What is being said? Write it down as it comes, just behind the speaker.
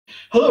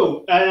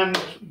Hello and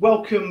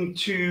welcome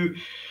to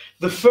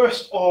the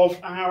first of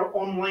our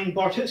online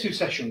Bartitsu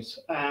sessions.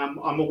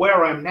 I'm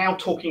aware I'm now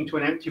talking to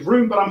an empty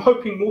room, but I'm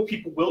hoping more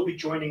people will be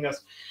joining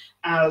us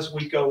as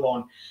we go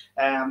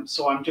on.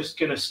 So I'm just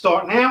going to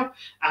start now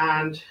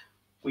and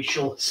we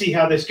shall see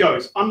how this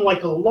goes.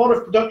 Unlike a lot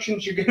of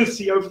productions you're going to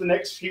see over the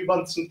next few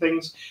months and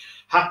things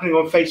happening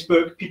on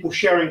Facebook, people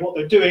sharing what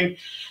they're doing,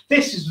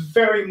 this is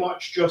very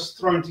much just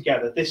thrown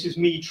together. This is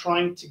me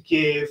trying to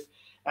give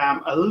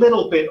a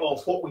little bit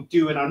of what we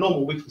do in our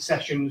normal weekly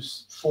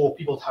sessions for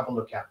people to have a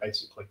look at,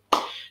 basically.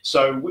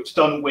 So it's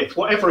done with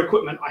whatever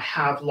equipment I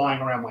have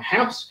lying around my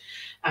house,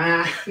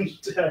 and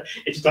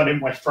it's done in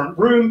my front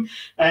room.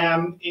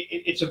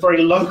 It's a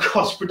very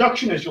low-cost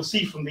production, as you'll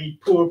see from the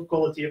poor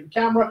quality of the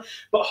camera,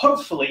 but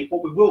hopefully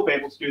what we will be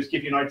able to do is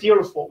give you an idea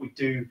of what we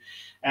do.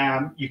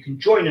 You can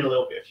join in a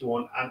little bit if you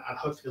want, and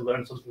hopefully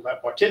learn something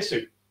about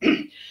Bartitsu.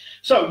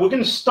 So we're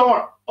going to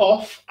start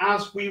off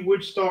as we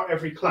would start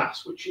every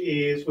class, which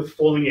is with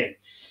falling in.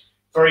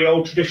 Very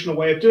old traditional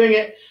way of doing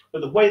it,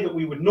 but the way that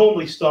we would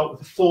normally start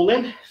with a fall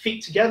in,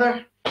 feet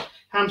together,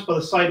 hands by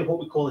the side of what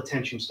we call a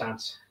tension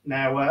stance.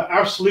 Now,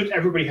 our salute,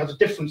 everybody has a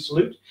different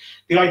salute.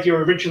 The idea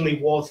originally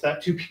was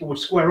that two people would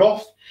square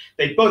off,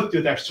 they'd both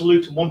do their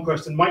salute, and one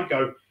person might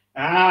go,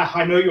 "Ah,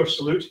 I know your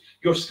salute.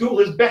 Your school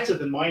is better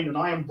than mine, and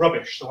I am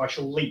rubbish, so I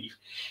shall leave."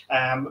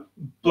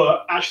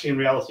 But actually, in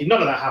reality,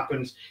 none of that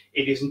happens.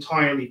 It is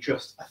entirely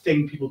just a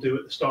thing people do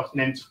at the start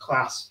and end of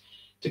class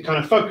to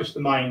kind of focus the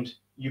mind.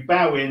 You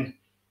bow in,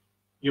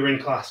 you're in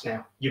class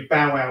now. You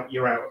bow out,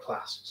 you're out of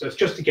class. So it's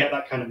just to get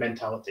that kind of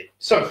mentality.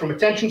 So from a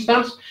tension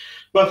stance,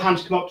 both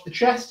hands come up to the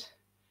chest,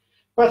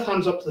 both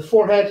hands up to the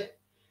forehead,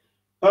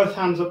 both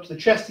hands up to the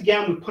chest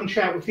again. We punch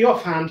out with the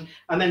offhand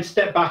and then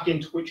step back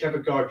into whichever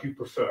guard you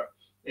prefer.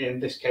 In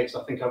this case,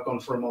 I think I've gone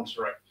for a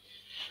Montserrat.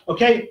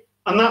 Okay,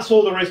 and that's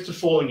all there is to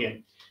falling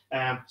in.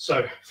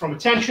 So from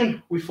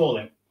attention, we fall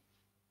in.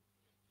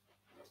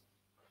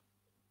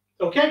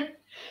 Okay,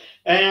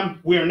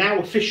 we are now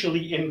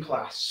officially in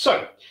class.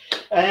 So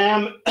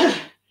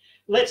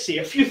let's see,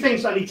 a few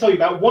things I need to tell you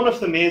about. One of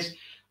them is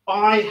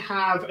I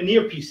have an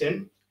earpiece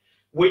in,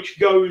 which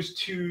goes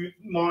to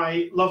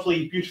my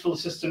lovely, beautiful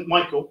assistant,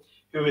 Michael,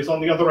 who is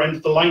on the other end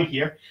of the line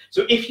here.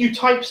 So if you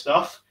type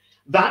stuff,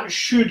 that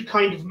should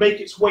kind of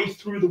make its way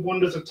through the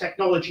wonders of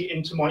technology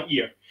into my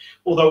ear.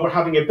 Although we're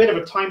having a bit of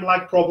a time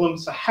lag problem,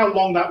 so how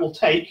long that will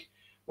take,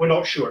 we're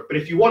not sure. But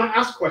if you want to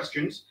ask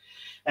questions,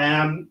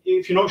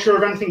 if you're not sure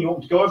of anything, you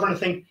want to go over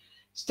anything,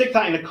 stick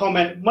that in a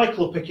comment,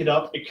 Michael will pick it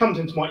up, it comes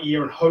into my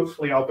ear, and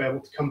hopefully I'll be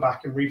able to come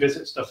back and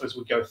revisit stuff as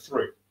we go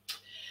through.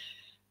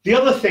 The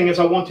other thing is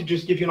I want to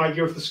just give you an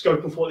idea of the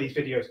scope of what these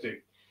videos do.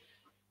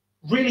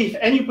 Really, if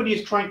anybody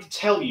is trying to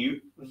tell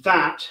you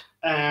that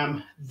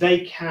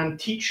they can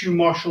teach you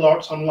martial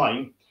arts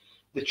online,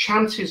 the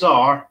chances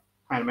are,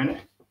 hang on a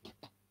minute.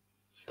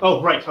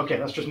 Oh, right, okay,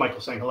 that's just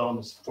Michael saying hello on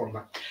this forum.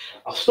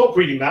 I'll stop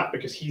reading that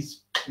because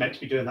he's meant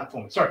to be doing that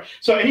for me. Sorry.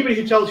 So anybody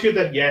who tells you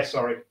that, yeah,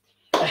 sorry.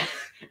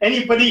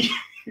 Anybody,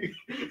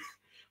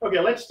 okay,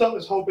 let's start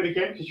this whole bit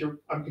again because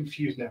I'm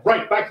confused now.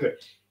 Right, back to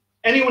it.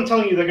 Anyone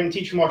telling you they're going to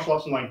teach you martial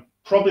arts online,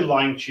 probably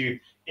lying to you.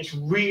 It's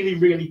really,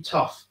 really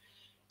tough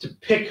to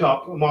pick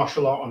up a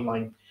martial art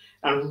online.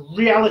 And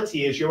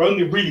reality is you're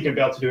only really going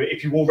to be able to do it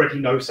if you already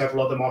know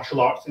several other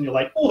martial arts and you're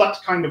like, oh, that's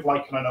kind of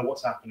like, and I know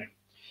what's happening.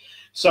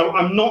 So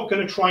I'm not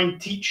going to try and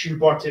teach you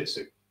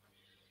Bartitsu.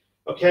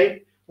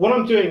 Okay? What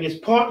I'm doing is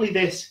partly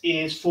this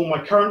is for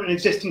my current and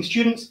existing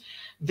students.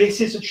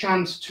 This is a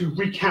chance to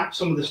recap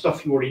some of the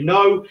stuff you already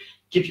know,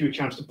 give you a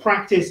chance to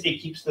practice. It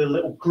keeps the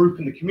little group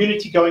in the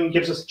community going,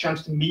 gives us a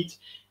chance to meet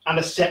and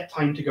a set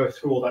time to go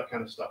through all that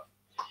kind of stuff.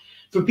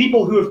 For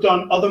people who have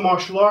done other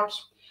martial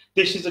arts,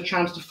 this is a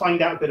chance to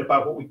find out a bit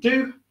about what we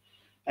do,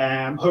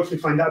 hopefully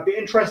find that a bit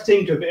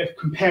interesting, do a bit of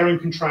compare and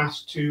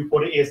contrast to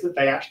what it is that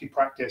they actually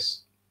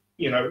practice,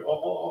 you know,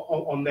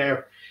 on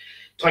their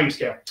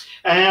timescale.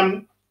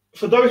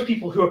 For those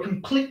people who are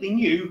completely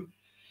new,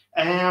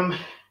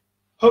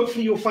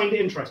 hopefully you'll find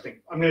it interesting.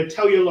 I'm going to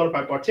tell you a lot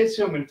about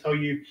Bartitsu. I'm going to tell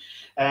you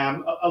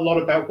a lot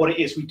about what it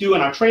is we do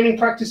in our training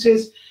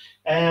practices.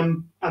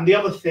 And the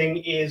other thing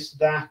is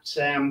that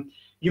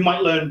you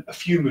might learn a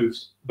few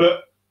moves,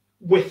 but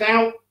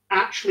without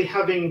actually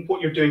having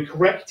what you're doing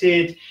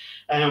corrected,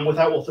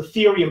 without all the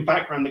theory and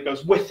background that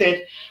goes with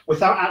it,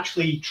 without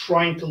actually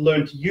trying to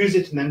learn to use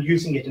it and then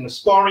using it in a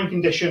sparring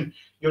condition,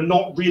 you're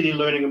not really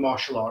learning a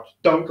martial art.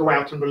 Don't go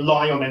out and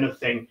rely on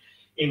anything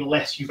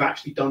unless you've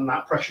actually done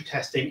that pressure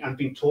testing and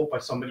been taught by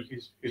somebody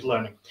who's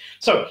learning.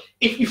 So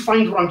if you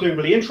find what I'm doing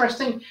really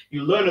interesting,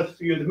 you learn a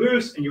few of the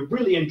moves and you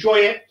really enjoy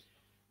it,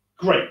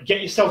 great.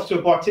 Get yourself to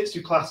a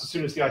Bartitsu class as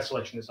soon as the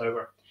isolation is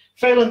over.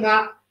 Failing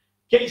that,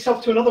 get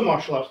yourself to another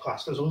martial arts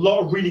class. There's a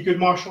lot of really good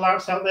martial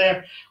arts out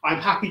there.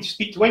 I'm happy to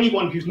speak to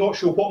anyone who's not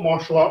sure what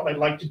martial art they'd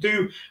like to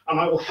do, and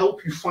I will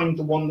help you find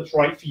the one that's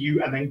right for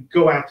you and then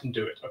go out and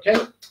do it,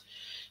 okay?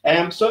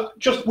 So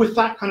just with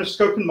that kind of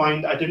scope in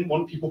mind, I didn't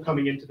want people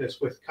coming into this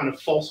with kind of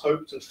false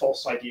hopes and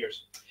false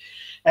ideas.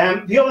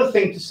 The other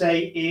thing to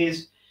say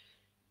is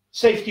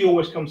safety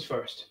always comes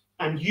first.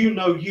 and you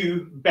know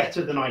you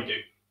better than I do,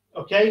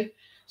 okay?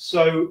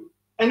 So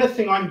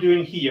anything I'm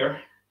doing here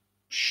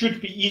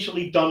should be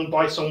easily done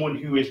by someone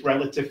who is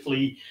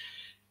relatively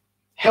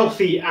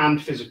healthy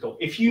and physical.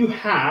 If you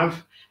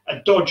have a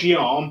dodgy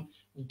arm,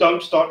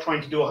 don't start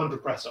trying to do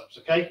 100 press-ups,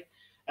 okay?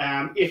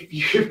 If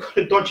you've got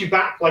a dodgy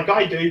back like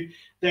I do,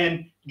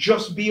 then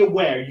just be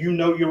aware you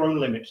know your own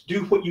limits.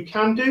 Do what you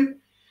can do,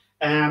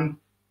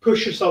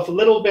 push yourself a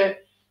little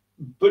bit,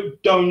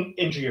 but don't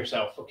injure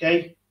yourself,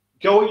 okay?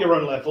 Go at your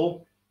own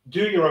level,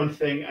 do your own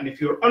thing, and if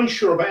you're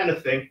unsure about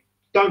anything,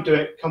 don't do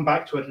it, come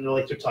back to it at a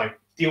later time.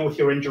 Deal with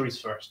your injuries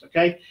first,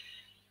 okay?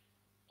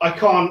 I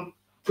can't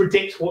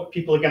predict what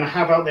people are going to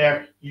have out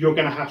there. You're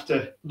going to have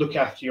to look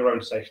after your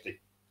own safety.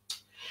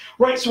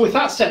 Right, so with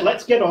that said,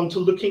 let's get on to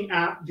looking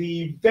at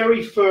the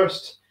very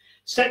first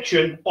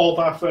section of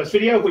our first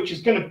video, which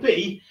is going to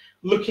be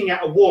looking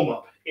at a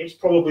warm-up. It's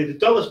probably the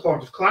dullest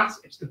part of class.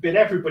 It's the bit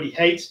everybody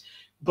hates,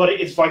 but it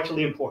is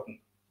vitally important.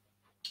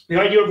 The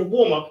idea of a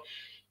warm-up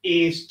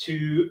is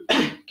to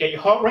get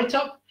your heart rate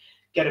up,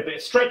 get a bit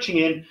of stretching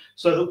in,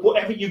 so that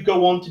whatever you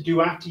go on to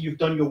do after you've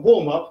done your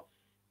warm-up,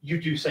 you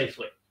do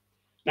safely.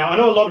 Now, I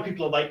know a lot of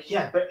people are like,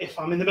 yeah, but if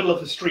I'm in the middle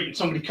of the street and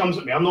somebody comes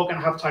at me, I'm not going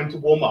to have time to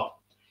warm up.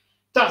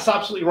 That's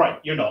absolutely right,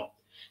 you're not.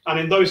 And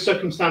in those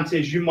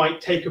circumstances, you might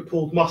take a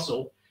pulled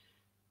muscle,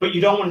 but you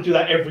don't want to do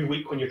that every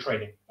week when you're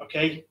training,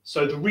 okay?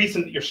 So the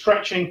reason that you're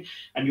stretching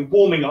and you're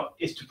warming up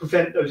is to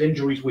prevent those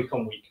injuries week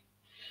on week.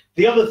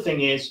 The other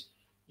thing is,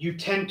 you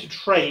tend to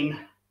train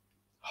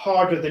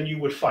harder than you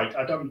would fight.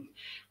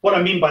 What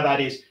I mean by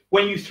that is,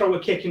 when you throw a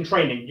kick in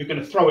training, you're going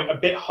to throw it a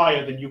bit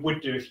higher than you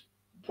would do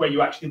where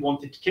you actually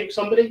wanted to kick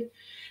somebody.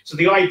 So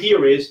the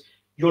idea is,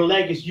 your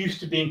leg is used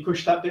to being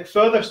pushed that bit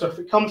further, so if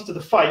it comes to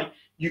the fight,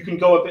 you can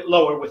go a bit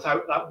lower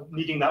without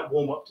needing that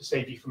warm-up to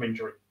save you from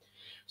injury.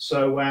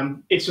 So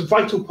it's a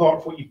vital part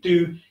of what you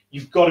do.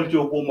 You've got to do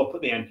a warm-up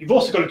at the end. You've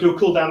also got to do a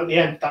cool-down at the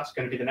end. That's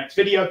going to be the next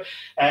video.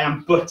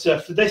 But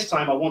for this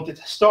time, I wanted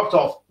to start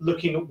off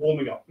looking at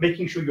warming up,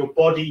 making sure your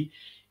body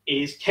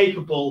is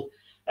capable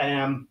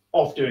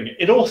of doing it.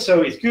 It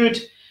also is good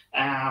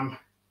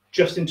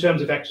just in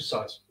terms of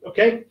exercise,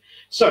 okay?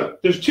 So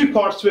there's two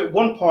parts to it.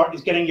 One part is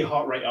getting your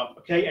heart rate up,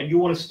 okay? And you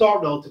want to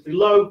start relatively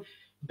low,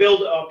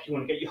 build it up. You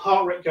want to get your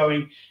heart rate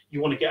going.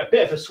 You want to get a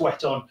bit of a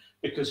sweat on,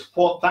 because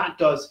what that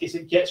does is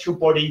it gets your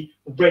body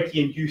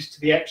ready and used to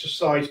the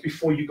exercise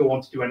before you go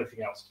on to do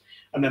anything else.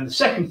 And then the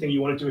second thing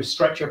you want to do is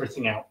stretch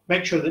everything out.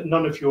 Make sure that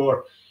none of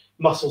your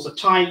muscles are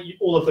tight,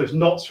 all of those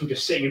knots from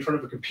just sitting in front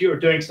of a computer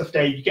doing stuff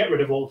there, you get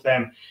rid of all of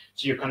them,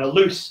 so you're kind of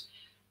loose,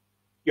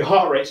 your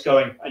heart rate's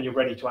going, and you're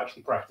ready to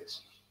actually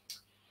practice.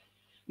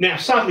 Now,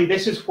 sadly,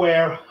 this is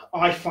where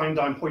I find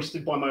I'm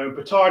hoisted by my own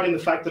petard, in the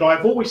fact that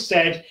I've always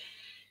said,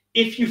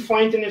 if you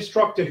find an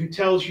instructor who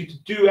tells you to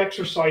do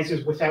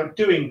exercises without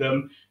doing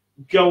them,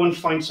 go and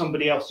find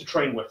somebody else to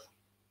train with.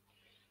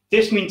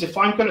 This means if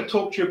I'm going to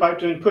talk to you about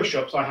doing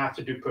push-ups, I have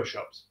to do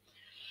push-ups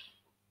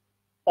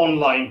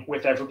online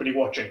with everybody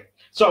watching.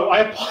 So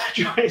I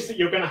apologize that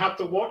you're going to have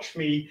to watch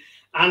me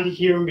and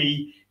hear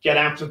me get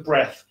out of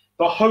breath.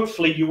 But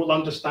hopefully you will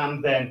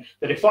understand then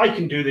that if I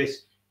can do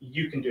this,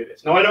 you can do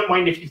this. Now, I don't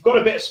mind if you've got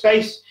a bit of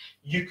space,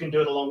 you can do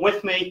it along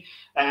with me.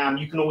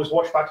 You can always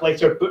watch back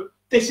later. But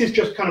this is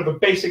just kind of a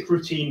basic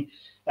routine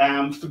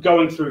for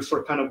going through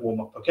for a kind of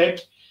warm-up, okay?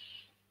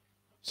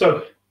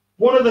 So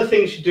one of the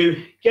things you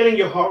do, getting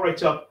your heart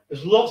rate up,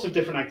 there's lots of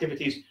different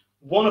activities.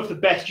 One of the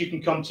best you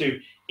can come to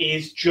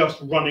is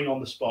just running on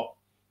the spot,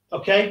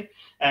 okay?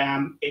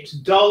 It's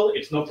dull,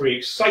 it's not very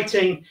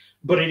exciting,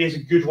 but it is a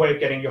good way of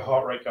getting your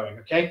heart rate going,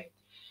 okay?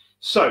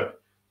 So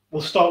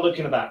we'll start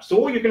looking at that. So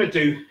all you're going to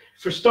do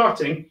for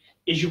starting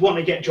is you want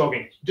to get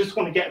jogging. You just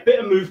want to get a bit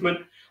of movement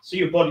so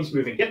your body's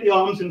moving. Get the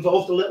arms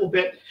involved a little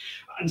bit.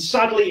 And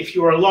sadly, if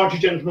you're a larger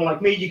gentleman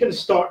like me, you're going to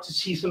start to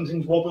see some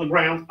things wobbling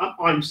around.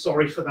 I'm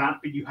sorry for that,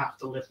 but you have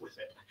to live with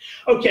it.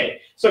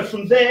 Okay, so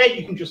from there,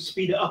 you can just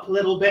speed it up a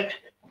little bit.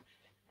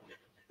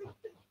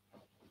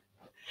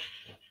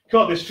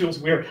 God, this feels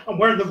weird. I'm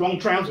wearing the wrong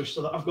trousers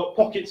so that I've got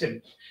pockets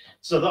in,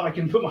 so that I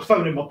can put my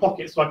phone in my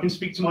pocket so I can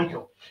speak to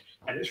Michael.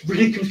 And it's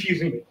really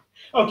confusing me.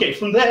 Okay,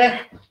 from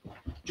there,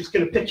 just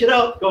going to pick it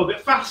up, go a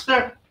bit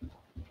faster,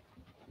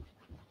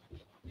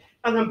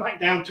 and then back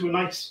down to a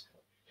nice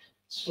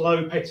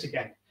slow pace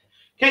again.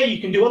 Okay,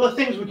 you can do other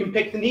things. We can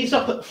pick the knees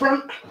up at the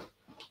front.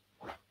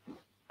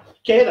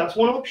 Okay, that's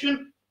one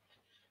option.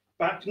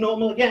 Back to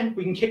normal again.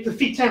 We can kick the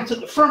feet out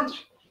at the front.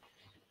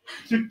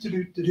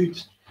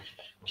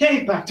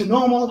 Okay, back to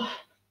normal.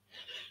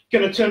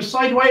 Going to turn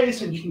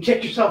sideways and you can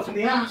kick yourself in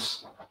the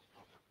ass.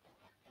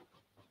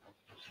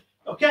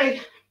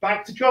 Okay,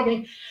 back to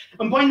jogging.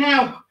 And by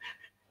now,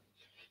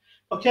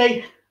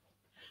 okay,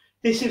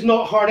 this is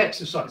not hard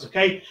exercise,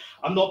 okay?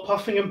 I'm not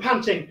puffing and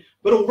panting,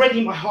 but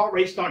already my heart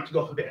rate's starting to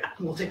go up a bit.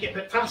 We'll take it a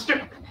bit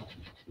faster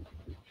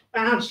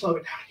and slow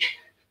it down again.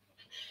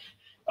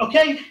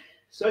 Okay,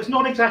 so it's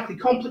not exactly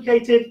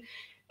complicated.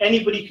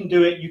 Anybody can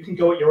do it. You can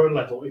go at your own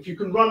level. If you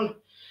can run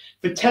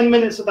for 10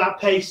 minutes at that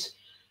pace,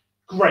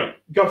 great.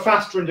 Go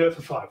faster and do it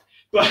for 5.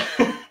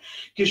 But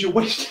because you're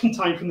wasting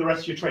time from the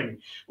rest of your training.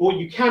 But what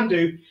you can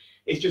do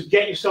is just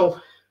get yourself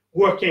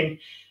working,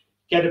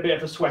 get a bit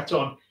of a sweat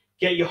on,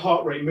 get your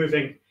heart rate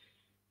moving.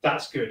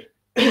 That's good.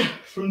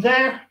 From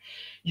there,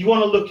 you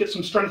want to look at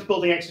some strength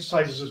building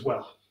exercises as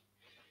well.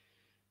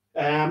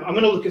 I'm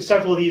going to look at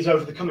several of these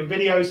over the coming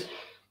videos,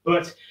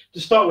 but to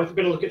start with, we're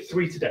going to look at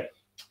 3 today.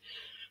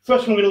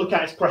 First one we're going to look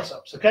at is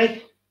press-ups,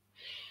 okay?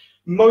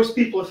 Most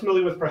people are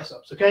familiar with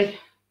press-ups, okay?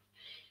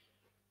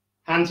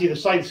 Hands either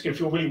side, it's going to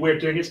feel really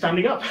weird doing it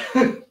standing up.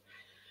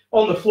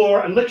 On the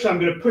floor, and literally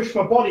I'm going to push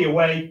my body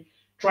away,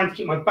 trying to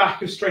keep my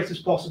back as straight as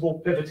possible,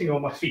 pivoting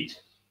on my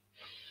feet.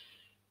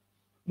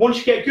 Once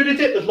you get good at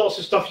it, there's lots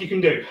of stuff you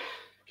can do,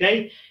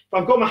 okay? If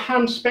I've got my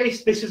hands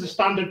spaced, this is a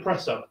standard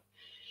press-up.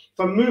 If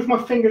I move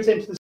my fingers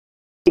into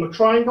the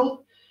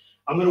triangle,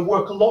 I'm going to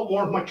work a lot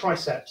more of my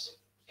triceps,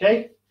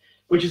 okay?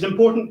 Which is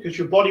important because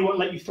your body won't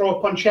let you throw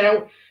a punch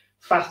out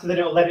faster than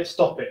it'll let it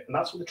stop it, and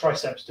that's what the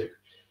triceps do.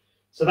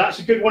 So that's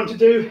a good one to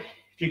do.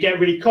 If you get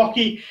really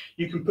cocky,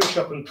 you can push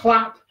up and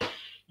clap.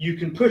 You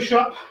can push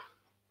up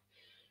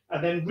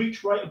and then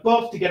reach right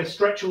above to get a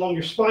stretch along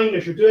your spine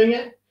as you're doing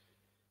it,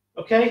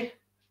 okay?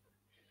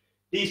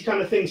 These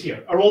kind of things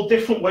here are all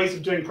different ways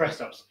of doing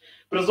press-ups.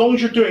 But as long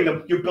as you're doing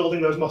them, you're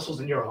building those muscles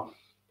in your arm.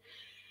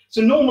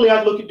 So normally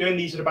I'd look at doing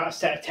these at about a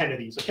set of 10 of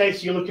these, okay?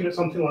 So you're looking at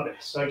something like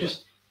this. So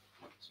just,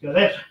 let's go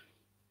there.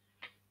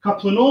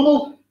 Couple of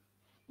normal,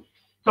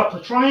 couple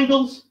of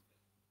triangles.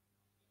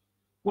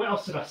 What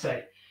else did I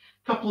say?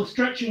 Couple of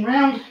stretching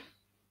round.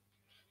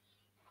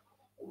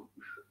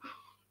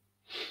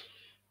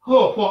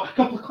 Oh, what? A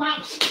couple of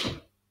claps.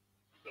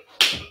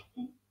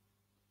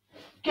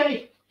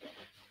 Okay.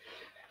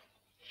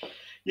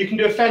 You can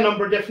do a fair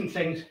number of different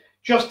things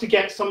just to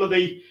get some of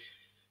the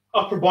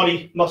upper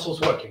body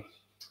muscles working.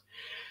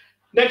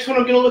 Next one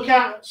I'm going to look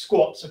at,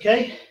 squats,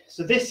 okay?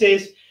 So this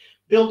is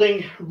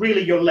building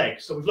really your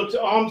legs. So we've looked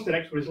at arms, the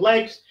next one is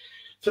legs.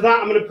 For that,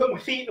 I'm going to put my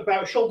feet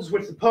about shoulders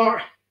width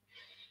apart.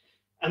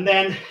 And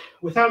then,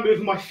 without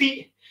moving my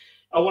feet,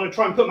 I want to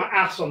try and put my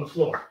ass on the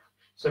floor.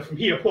 So from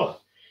here,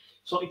 what?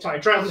 Slightly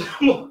tight trousers.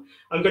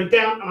 I'm going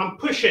down and I'm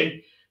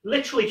pushing,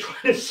 literally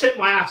trying to sit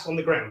my ass on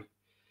the ground.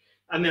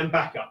 And then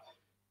back up.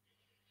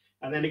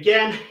 And then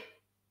again,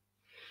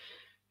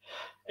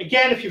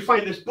 if you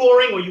find this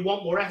boring or you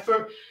want more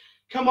effort,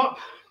 come up,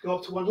 go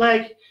up to one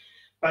leg,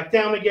 back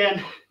down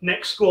again,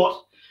 next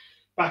squat,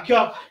 back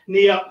up,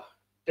 knee up,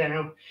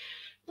 down.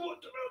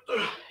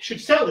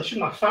 Should settle this,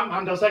 shouldn't I? Fat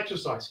man does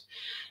exercise.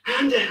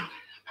 And down.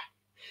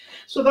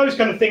 So those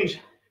kind of things,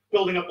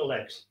 building up the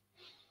legs.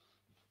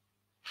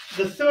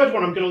 The third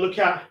one I'm going to look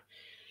at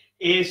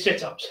is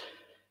sit-ups,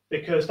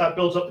 because that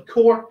builds up the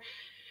core,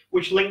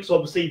 which links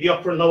obviously the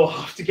upper and lower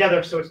half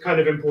together, so it's kind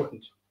of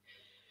important.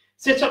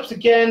 Sit-ups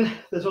again,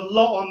 there's a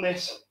lot on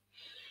this,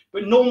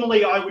 but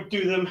normally I would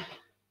do them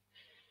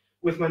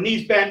with my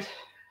knees bent.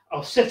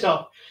 I'll sit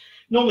up,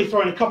 normally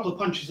throw in a couple of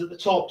punches at the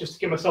top just to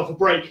give myself a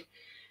break,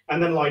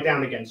 and then lie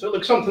down again. So it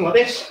looks something like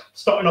this,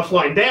 starting off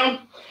lying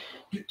down,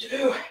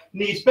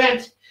 knees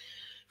bent.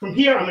 From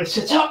here, I'm going to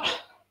sit up,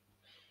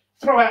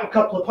 throw out a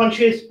couple of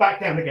punches, back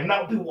down again.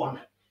 That'll do 1,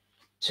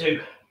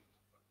 2,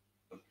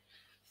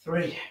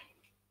 3,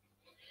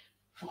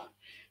 4.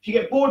 If you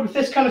get bored with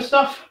this kind of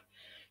stuff,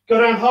 go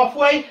down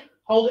halfway,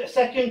 hold it a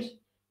second,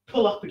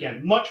 pull up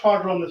again. Much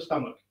harder on the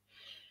stomach.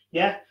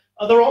 Yeah?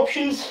 Other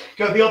options,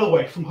 go the other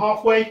way, from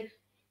halfway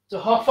to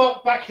half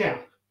up, back down.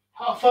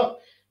 Half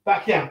up,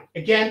 back down.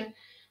 Again,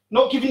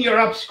 not giving your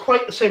abs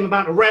quite the same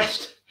amount of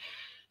rest,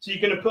 so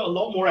you're going to put a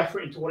lot more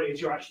effort into what it is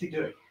you're actually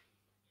doing.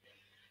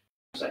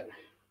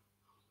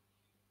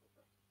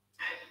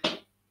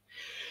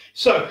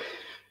 So,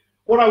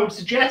 what I would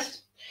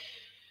suggest,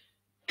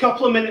 a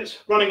couple of minutes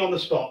running on the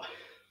spot.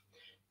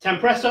 10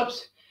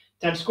 press-ups,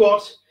 10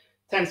 squats,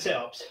 10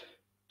 sit-ups.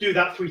 Do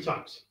that 3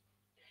 times.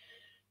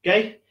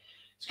 Okay?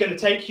 It's going to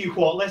take you,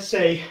 what, let's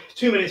say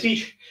 2 minutes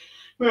each.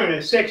 We're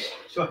in 6,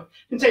 so it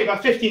can take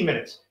about 15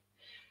 minutes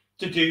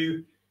to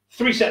do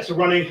 3 sets of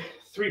running,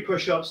 3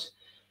 push-ups,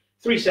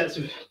 3 sets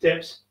of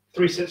dips,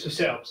 3 sets of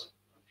sit-ups.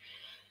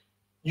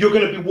 You're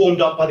going to be warmed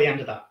up by the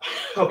end of that,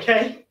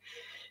 okay?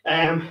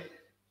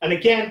 And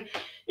again,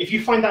 if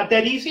you find that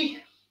dead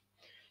easy,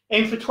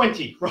 aim for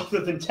 20 rather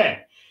than 10.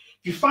 If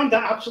you find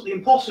that absolutely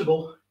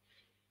impossible,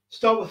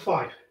 start with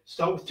 5,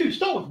 start with 2,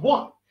 start with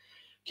 1,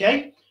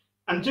 okay?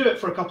 And do it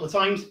for a couple of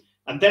times,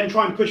 and then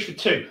try and push for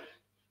 2.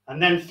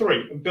 And then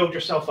 3, and build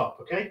yourself up,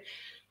 okay?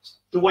 It's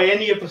the way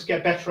any of us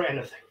get better at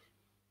anything.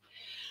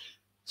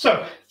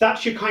 So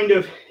that's your kind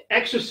of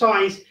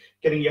exercise,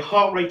 getting your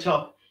heart rate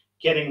up,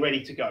 getting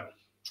ready to go.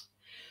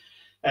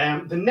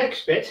 The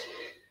next bit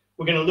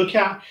we're going to look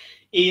at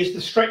is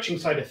the stretching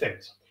side of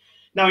things.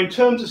 Now, in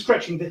terms of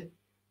stretching,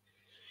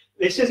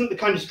 this isn't the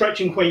kind of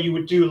stretching where you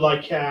would do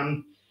like,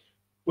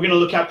 we're going to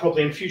look at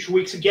probably in future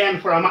weeks again,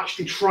 where I'm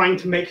actually trying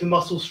to make the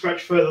muscles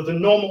stretch further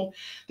than normal.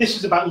 This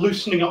is about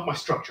loosening up my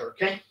structure,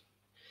 okay?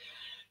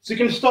 So you're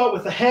going to start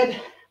with the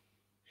head.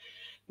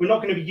 We're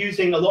not going to be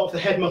using a lot of the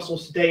head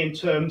muscles today in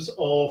terms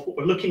of what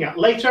we're looking at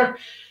later.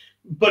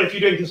 But if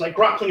you're doing things like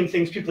grappling and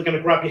things, people are going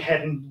to grab your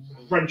head and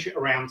wrench it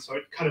around. So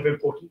it's kind of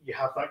important you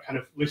have that kind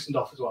of loosened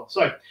off as well.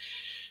 So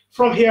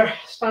from here,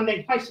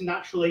 standing nice and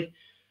naturally,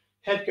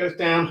 head goes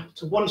down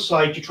to one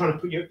side. You're trying to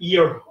put your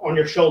ear on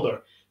your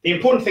shoulder. The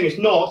important thing is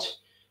not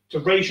to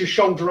raise your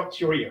shoulder up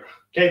to your ear.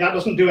 Okay, that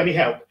doesn't do any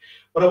help.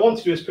 What I want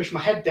to do is push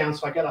my head down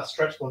so I get that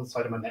stretch on the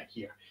side of my neck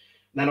here.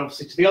 And then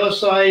obviously to the other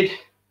side,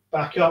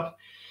 back up.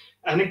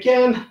 And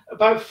again,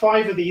 about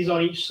 5 of these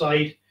on each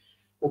side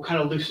will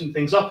kind of loosen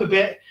things up a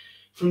bit.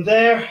 From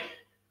there,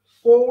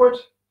 forward,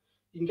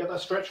 you can get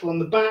that stretch along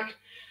the back.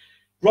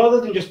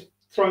 Rather than just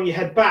throwing your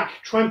head back,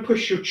 try and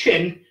push your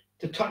chin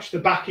to touch the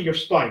back of your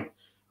spine.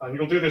 And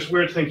you'll do this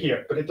weird thing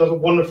here, but it does a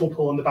wonderful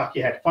pull on the back of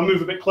your head. If I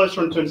move a bit closer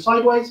and turn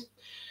sideways,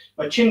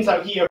 my chin's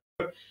out here.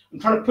 I'm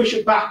trying to push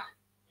it back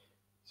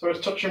so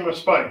it's touching my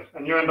spine,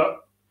 and you end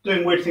up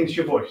doing weird things to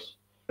your voice.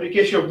 But it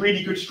gives you a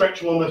really good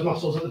stretch along those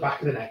muscles at the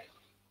back of the neck.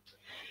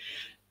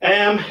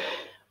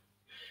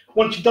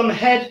 Once you've done the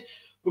head,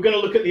 we're going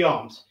to look at the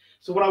arms.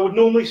 So what I would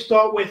normally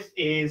start with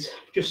is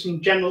just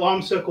some general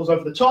arm circles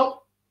over the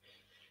top,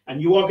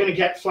 and you are going to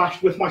get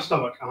flashed with my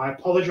stomach, and I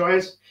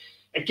apologize.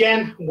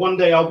 Again, one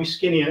day I'll be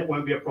skinny and it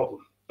won't be a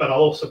problem, but I'll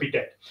also be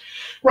dead.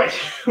 Right,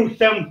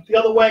 then the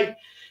other way,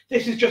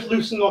 this is just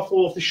loosening off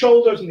all of the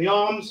shoulders and the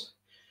arms.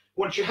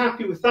 Once you're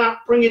happy with that,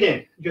 bring it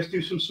in. Just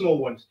do some small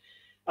ones.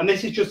 And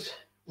this is just,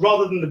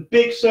 rather than the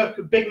big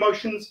circuit, big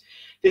motions,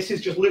 this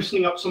is just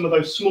loosening up some of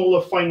those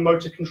smaller fine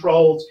motor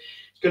controls.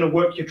 It's going to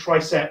work your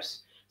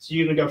triceps. So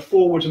you're going to go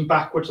forwards and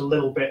backwards a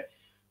little bit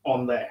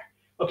on there.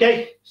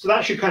 Okay, so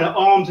that's your kind of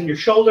arms and your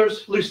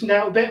shoulders loosened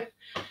out a bit.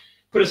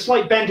 Put a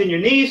slight bend in your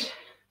knees.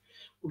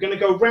 We're going to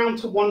go round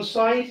to one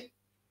side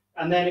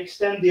and then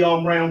extend the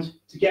arm round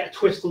to get a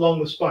twist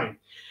along the spine.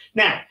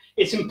 Now,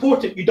 it's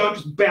important you don't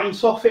just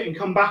bounce off it and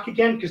come back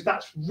again, because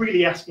that's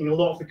really asking a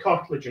lot of the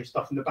cartilage and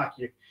stuff in the back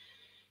of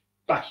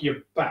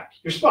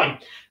your spine.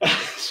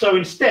 So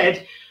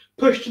instead,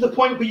 push to the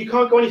point where you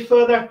can't go any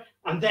further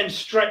and then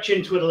stretch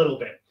into it a little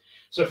bit.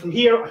 So from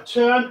here, I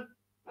turn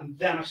and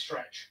then I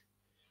stretch.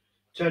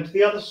 Turn to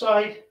the other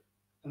side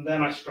and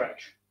then I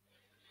stretch.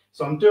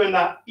 So I'm doing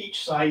that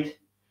each side.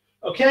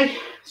 Okay,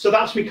 so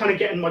that's me kind of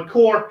getting my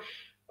core,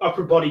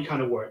 upper body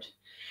kind of work.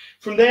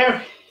 From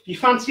there, if you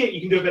fancy it,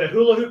 you can do a bit of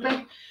hula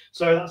hooping.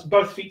 So that's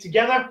both feet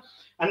together.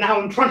 And now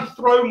I'm trying to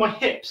throw my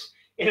hips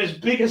in as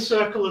big a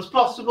circle as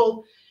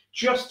possible,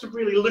 just to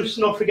really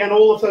loosen off again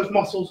all of those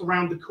muscles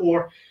around the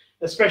core,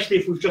 especially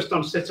if we've just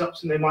done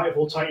sit-ups and they might have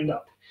all tightened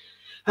up.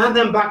 And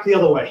then back the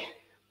other way.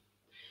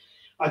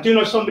 I do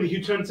know somebody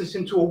who turns this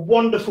into a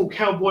wonderful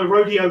cowboy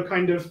rodeo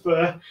kind of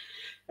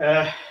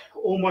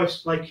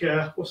almost like,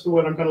 what's the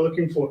word I'm kind of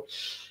looking for?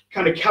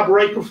 Kind of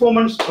cabaret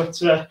performance,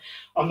 but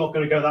I'm not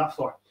going to go that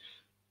far.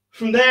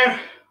 From there,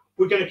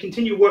 we're going to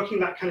continue working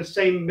that kind of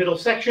same middle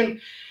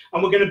section,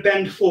 and we're going to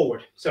bend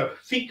forward. So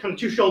feet kind of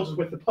 2 shoulders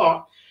width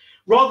apart.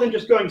 Rather than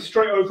just going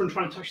straight over and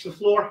trying to touch the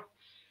floor,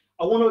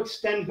 I want to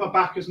extend my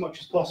back as much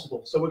as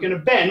possible. So we're going to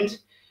bend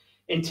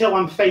until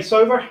I'm face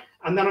over,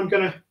 and then I'm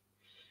going to,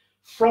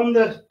 from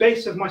the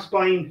base of my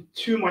spine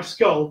to my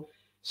skull,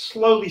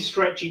 slowly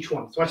stretch each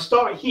one. So I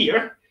start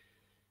here,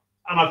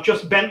 and I've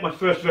just bent my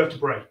first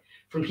vertebrae.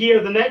 From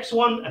here, the next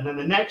one, and then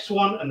the next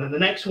one, and then the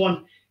next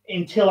one,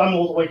 until I'm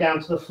all the way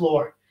down to the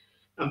floor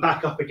and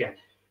back up again.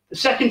 The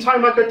second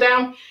time I go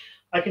down,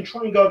 I can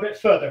try and go a bit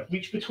further.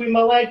 Reach between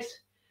my legs,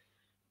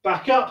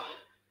 back up,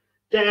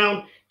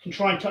 down, can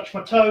try and touch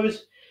my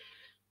toes,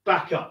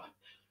 back up,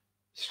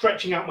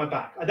 stretching out my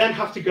back. I then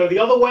have to go the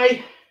other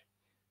way,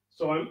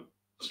 so I'm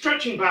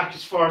stretching back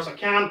as far as I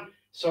can.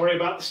 Sorry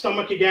about the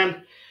stomach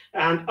again.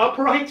 And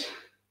upright,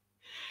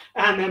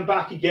 and then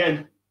back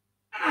again,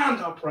 and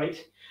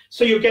upright.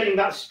 So you're getting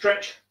that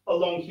stretch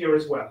along here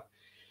as well,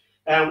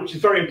 which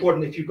is very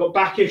important. If you've got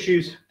back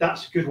issues,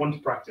 that's a good one to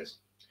practice.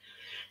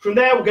 From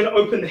there, we're going to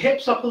open the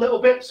hips up a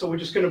little bit. So we're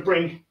just going to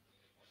bring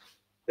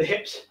the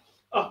hips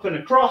up and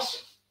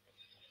across.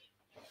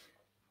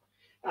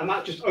 And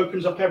that just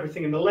opens up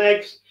everything in the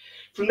legs.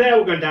 From there,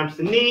 we're going down to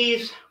the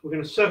knees. We're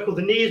going to circle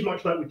the knees,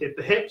 much like we did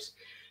the hips.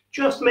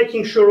 Just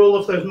making sure all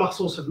of those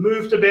muscles have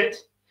moved a bit.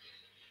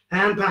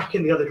 And back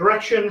in the other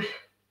direction.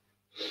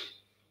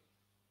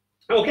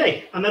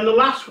 Okay, and then the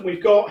last one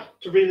we've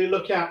got to really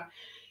look at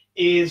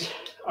is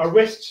our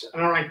wrists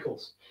and our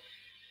ankles.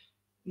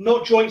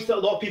 Not joints that a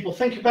lot of people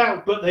think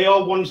about, but they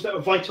are ones that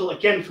are vital,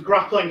 again, for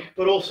grappling,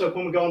 but also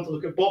when we go on to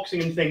look at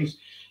boxing and things,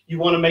 you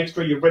want to make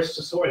sure your wrists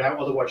are sorted out,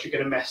 otherwise you're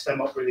going to mess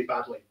them up really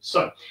badly.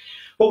 So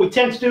what we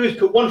tend to do is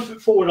put one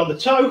foot forward on the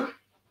toe,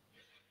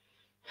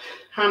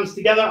 hands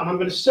together, and I'm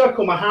going to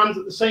circle my hands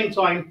at the same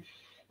time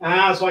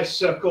as I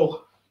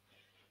circle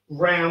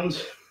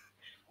round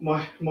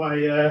my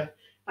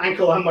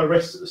ankle and my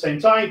wrists at the same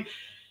time.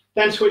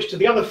 Then switch to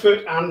the other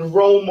foot and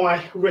roll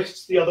my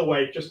wrists the other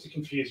way, just to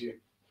confuse you.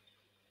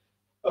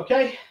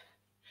 Okay?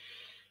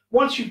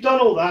 Once you've done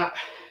all that,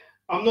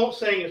 I'm not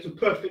saying it's a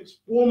perfect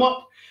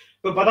warm-up,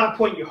 but by that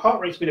point your heart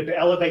rate's been a bit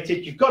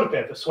elevated, you've got a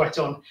bit of a sweat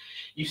on,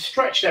 you've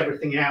stretched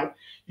everything out,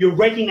 you're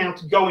ready now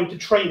to go into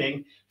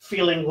training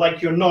feeling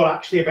like you're not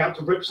actually about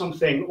to rip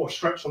something or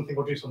stretch something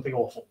or do something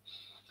awful.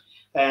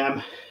 We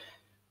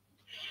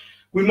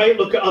may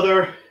look at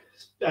other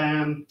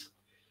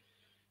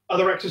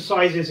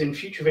exercises in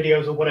future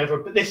videos or whatever,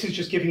 but this is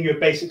just giving you a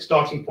basic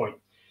starting point.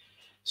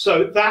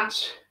 So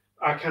that's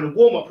our kind of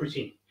warm-up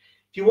routine.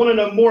 If you want to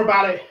know more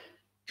about it,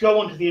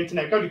 go onto the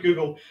internet, go to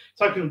Google,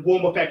 type in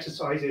warm-up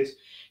exercises.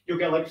 You'll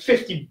get like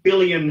 50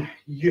 billion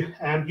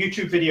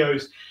YouTube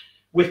videos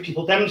with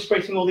people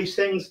demonstrating all these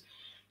things.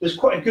 There's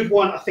quite a good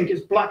one, I think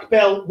it's Black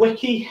Belt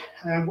Wiki.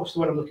 What's the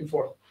word I'm looking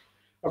for?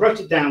 I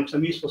wrote it down because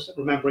I'm useful at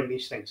remembering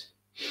these things.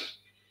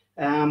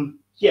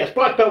 Yes,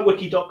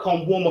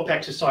 blackbeltwiki.com warm-up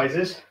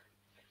exercises.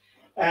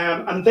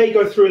 And they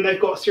go through and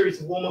they've got a series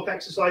of warm-up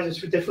exercises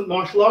for different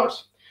martial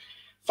arts.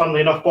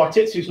 Funnily enough,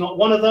 Bartitsu is not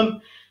one of them,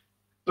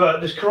 but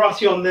there's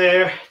karate on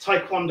there,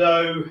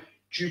 taekwondo,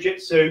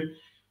 jiu-jitsu,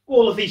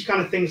 all of these kind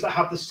of things that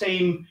have the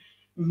same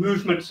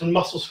movements and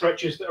muscle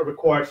stretches that are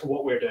required for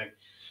what we're doing.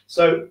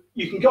 So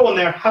you can go on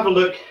there, have a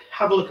look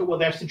at what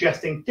they're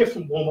suggesting,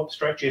 different warm-up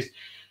stretches,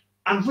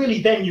 and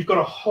really then you've got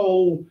a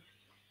whole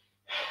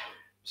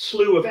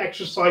slew of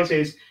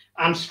exercises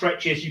and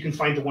stretches. You can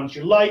find the ones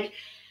you like.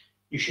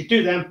 You should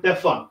do them. They're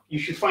fun. You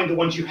should find the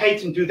ones you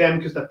hate and do them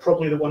because they're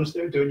probably the ones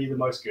that are doing you the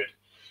most good.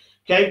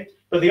 Okay?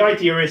 But the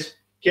idea is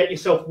get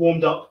yourself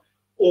warmed up.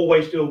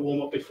 Always do a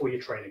warm-up before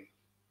your training.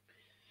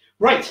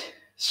 Right.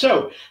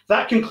 So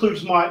that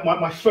concludes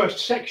my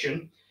first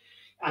section.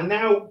 And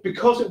now,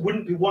 because it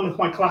wouldn't be one of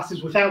my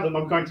classes without them,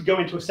 I'm going to go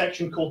into a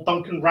section called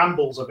Duncan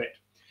Rambles a bit,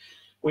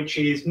 which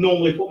is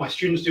normally what my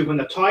students do when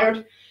they're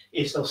tired,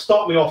 is they'll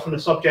start me off on a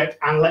subject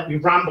and let me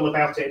ramble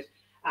about it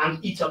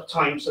and eat up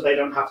time so they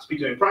don't have to be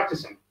doing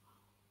practicing.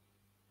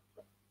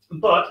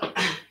 But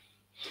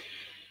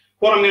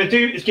what I'm going to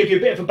do is give you a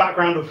bit of a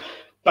background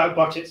about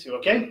Bartitsu,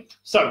 okay?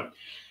 So,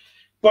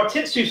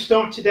 Bartitsu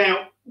started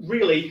out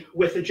really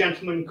with a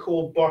gentleman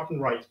called Barton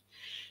Wright.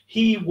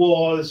 He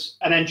was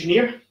an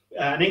engineer,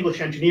 an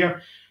English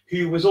engineer,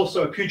 who was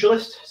also a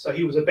pugilist, so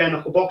he was a bare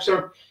knuckle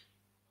boxer,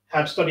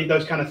 had studied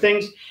those kind of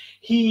things.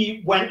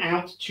 He went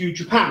out to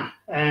Japan.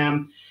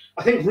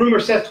 I think rumor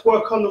says to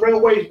work on the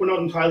railways, we're not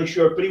entirely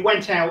sure, but he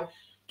went out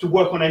to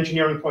work on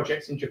engineering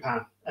projects in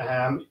Japan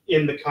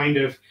in the kind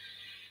of,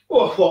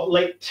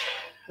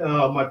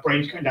 my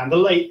brain's going down, the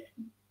late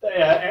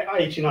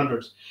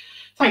 1800s.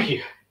 Thank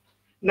you.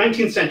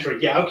 19th century,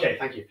 yeah, okay,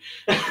 thank you.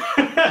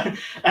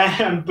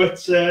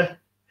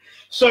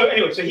 So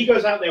anyway, so he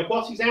goes out there.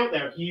 Whilst he's out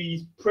there,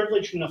 he's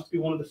privileged enough to be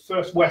one of the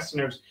first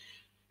Westerners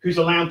who's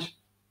allowed,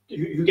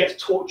 who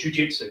gets taught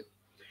jiu-jitsu.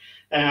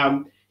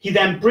 He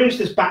then brings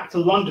this back to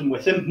London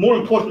with him. More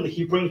importantly,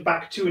 he brings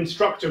back 2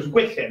 instructors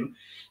with him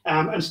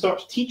and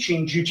starts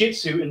teaching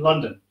jiu-jitsu in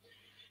London.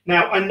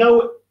 Now, I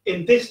know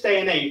in this day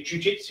and age,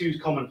 jiu-jitsu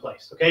is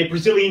commonplace, okay?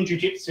 Brazilian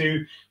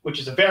jiu-jitsu, which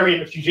is a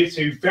variant of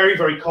jiu-jitsu, very,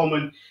 very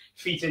common,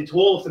 feeds into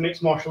all of the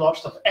mixed martial arts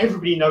stuff.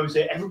 Everybody knows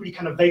it. Everybody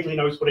kind of vaguely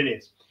knows what it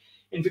is.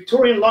 In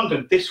Victorian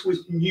London, this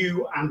was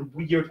new and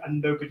weird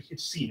and nobody had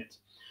seen it.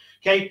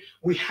 Okay,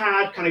 we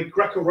had kind of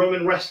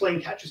Greco-Roman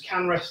wrestling,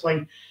 catch-as-can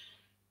wrestling.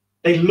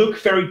 They look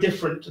very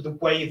different to the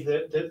way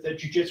that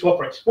jiu-jitsu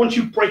operates. Once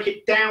you break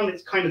it down,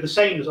 it's kind of the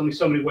same. There's only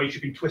so many ways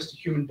you can twist a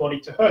human body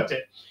to hurt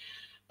it.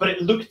 But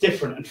it looked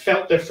different and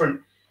felt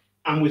different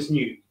and was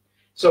new.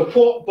 So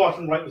what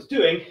Barton Wright was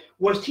doing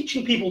was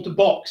teaching people to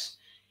box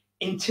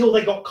until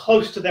they got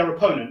close to their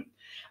opponent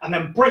and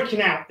then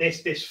breaking out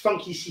this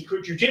funky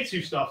secret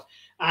jiu-jitsu stuff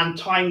and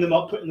tying them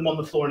up, putting them on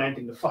the floor and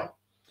ending the fight.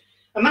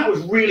 And that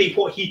was really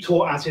what he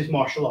taught as his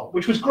martial art,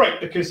 which was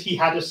great because he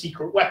had a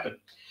secret weapon.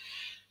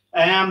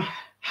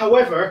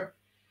 However,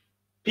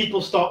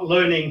 people start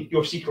learning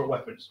your secret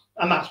weapons,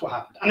 and that's what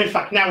happened. And in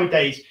fact,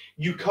 nowadays,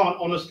 you can't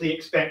honestly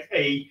expect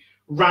a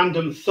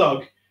random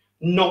thug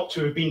not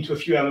to have been to a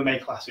few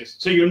MMA classes.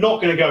 So you're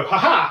not going to go,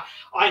 haha,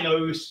 I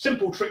know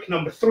simple trick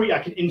number 3, I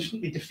can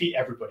instantly defeat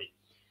everybody.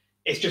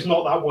 It's just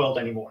not that world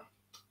anymore.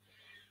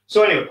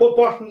 So anyway, what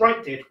Barton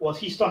Wright did was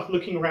he started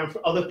looking around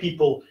for other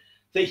people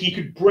that he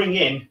could bring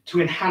in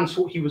to enhance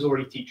what he was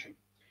already teaching.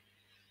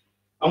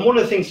 And one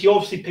of the things he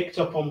obviously picked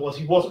up on was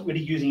he wasn't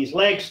really using his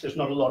legs. There's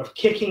not a lot of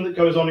kicking that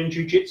goes on in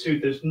jiu-jitsu.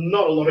 There's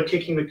not a lot of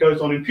kicking that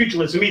goes on in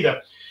pugilism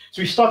either.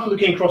 So he started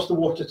looking across the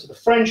water to the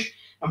French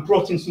and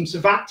brought in some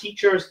savate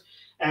teachers,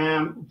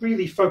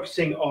 really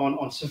focusing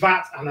on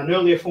savate and an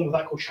earlier form of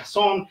that called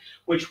chasson,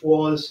 which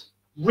was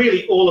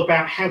really all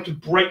about how to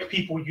break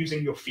people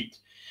using your feet.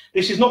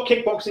 This is not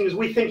kickboxing as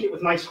we think it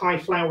with nice high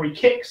flowery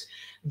kicks.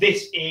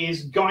 This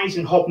is guys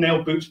in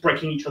hobnail boots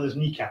breaking each other's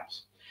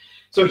kneecaps.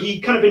 So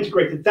he kind of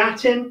integrated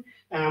that in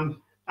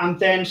and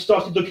then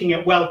started looking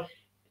at, well,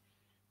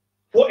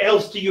 what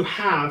else do you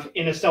have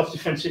in a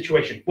self-defense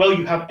situation? Well,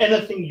 you have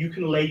anything you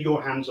can lay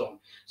your hands on.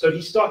 So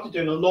he started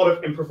doing a lot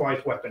of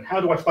improvised weapon. How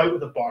do I fight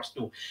with a bar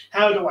stool?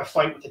 How do I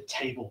fight with a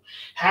table?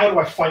 How do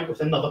I fight with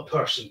another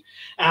person?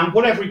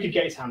 Whatever he could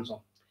get his hands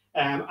on.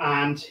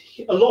 And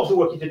a lot of the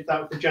work he did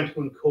that with a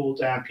gentleman called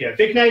Pierre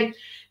Vignay,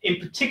 in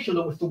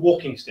particular with the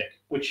walking stick,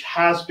 which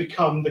has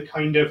become the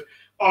kind of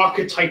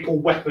archetypal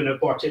weapon of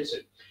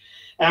Bartitsu.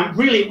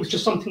 Really, it was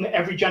just something that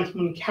every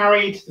gentleman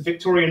carried. The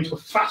Victorians were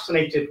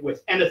fascinated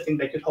with anything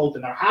they could hold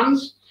in their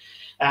hands.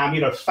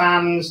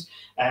 Fans,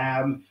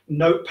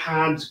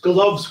 notepads,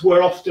 gloves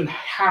were often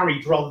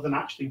harried rather than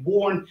actually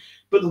worn,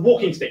 but the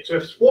walking stick. So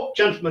if what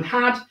gentlemen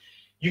had,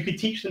 you could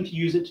teach them to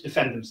use it to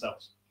defend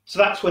themselves. So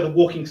that's where the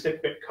walking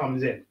stick bit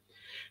comes in.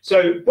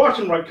 So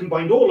Barton Wright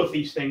combined all of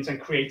these things and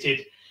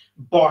created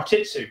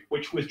Bartitsu,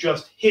 which was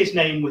just his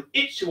name with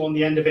Itsu on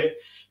the end of it,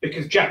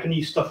 because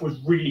Japanese stuff was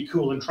really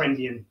cool and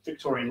trendy in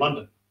Victorian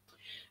London.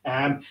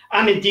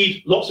 And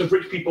indeed, lots of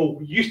rich people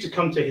used to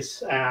come to his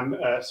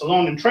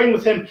salon and train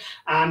with him,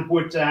 and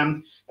would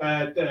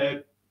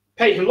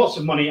pay him lots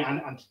of money,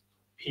 and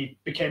he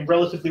became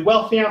relatively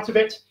wealthy out of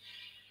it.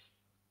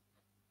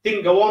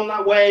 Didn't go on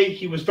that way.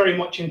 He was very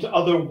much into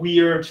other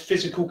weird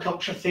physical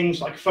culture things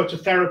like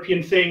phototherapy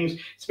and things.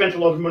 Spent a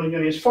lot of money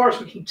on it. As far as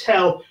we can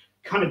tell,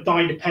 kind of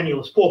died a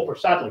penniless pauper,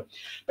 sadly.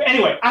 But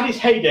anyway, at his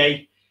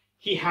heyday,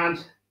 he had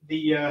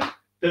the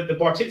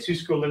Bartitsu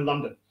school in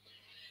London.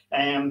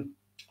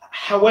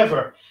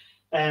 However,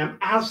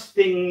 as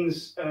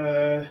things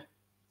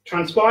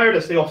transpired,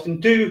 as they often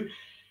do,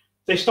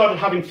 they started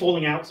having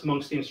falling outs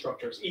amongst the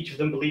instructors, each of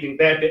them believing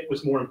their bit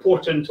was more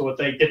important, or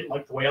they didn't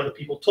like the way other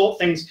people taught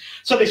things.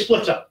 So they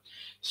split up,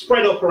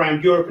 spread up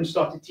around Europe, and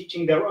started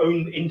teaching their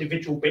own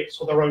individual bits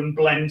or their own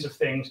blends of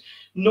things,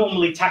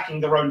 normally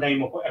tacking their own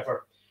name or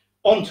whatever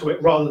onto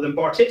it rather than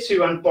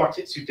Bartitsu, and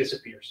Bartitsu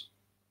disappears.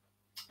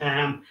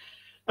 And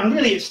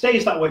really it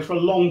stays that way for a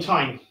long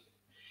time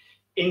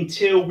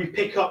until we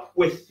pick up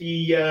with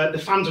the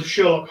fans of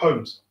Sherlock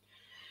Holmes.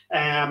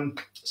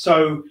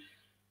 So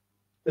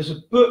there's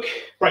a book,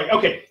 right,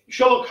 okay,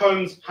 Sherlock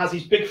Holmes has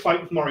his big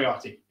fight with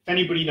Moriarty. If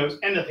anybody knows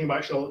anything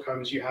about Sherlock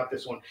Holmes, you have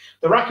this one.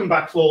 The rack and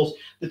back falls,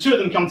 the two of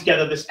them come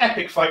together, this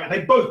epic fight, and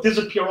they both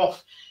disappear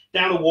off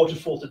down a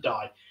waterfall to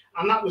die.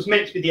 And that was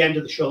meant to be the end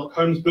of the Sherlock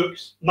Holmes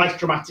books. Nice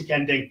dramatic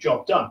ending,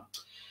 job done.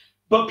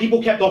 But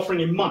people kept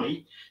offering him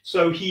money,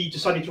 so he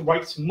decided to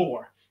write some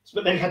more.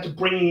 But then he had to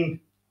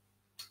bring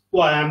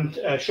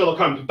Sherlock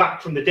Holmes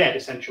back from the dead,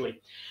 essentially.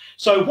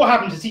 So what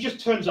happens is he just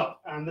turns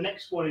up, and the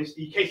next one is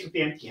the case of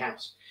the empty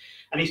house.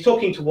 And he's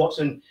talking to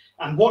Watson,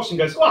 and Watson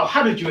goes, "Oh,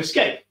 how did you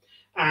escape?"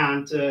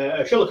 And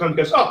Sherlock Holmes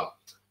goes, "Oh,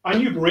 I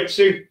knew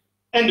Baritsu,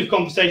 end of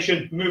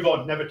conversation, move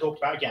on, never talked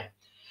about again."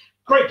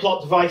 Great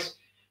plot device,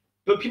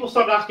 but people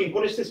started asking,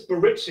 what is this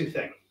Baritsu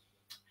thing?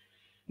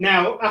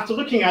 Now, after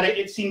looking at it,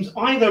 it seems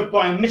either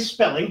by a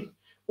misspelling,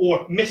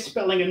 or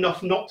misspelling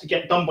enough not to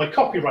get done by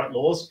copyright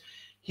laws,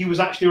 he was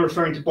actually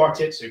referring to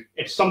Bartitsu.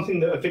 It's something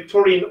that a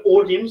Victorian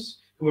audience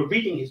who were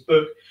reading his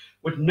book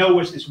would know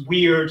as this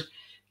weird,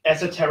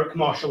 esoteric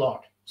martial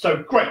art.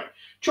 So great,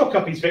 chalk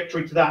up his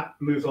victory to that,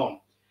 move on.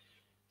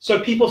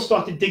 So people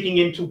started digging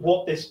into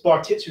what this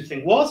Bartitsu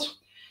thing was.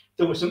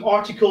 There were some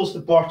articles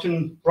that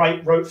Barton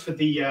Wright wrote for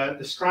the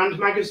Strand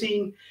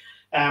magazine.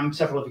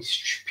 Several of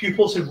his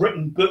pupils had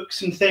written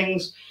books and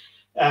things,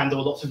 and there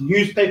were lots of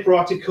newspaper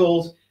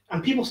articles,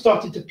 and people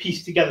started to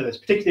piece together this,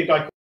 particularly a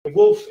guy called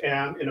Wolf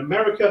in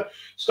America,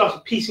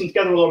 started piecing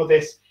together a lot of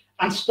this,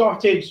 and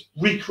started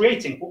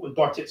recreating what was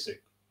Bartitsu.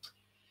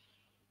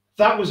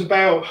 That was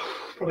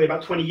probably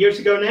about 20 years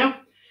ago now,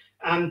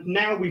 and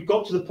now we've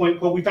got to the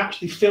point where we've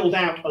actually filled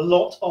out a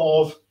lot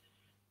of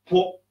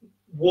what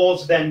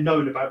was then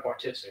known about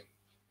Bartitsu.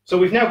 So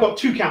we've now got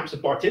two camps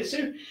of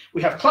Bartitsu.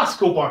 We have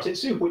classical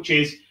Bartitsu, which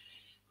is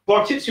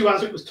Bartitsu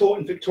as it was taught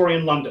in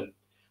Victorian London,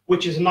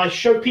 which is a nice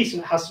showpiece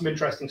and it has some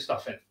interesting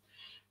stuff in.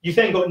 You've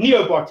then got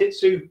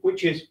Neo-Bartitsu,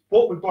 which is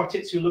what would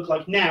Bartitsu look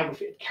like now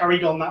if it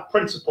carried on that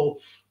principle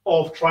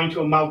of trying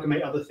to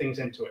amalgamate other things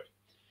into it.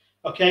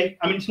 Okay,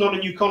 I mean, it's not a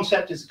new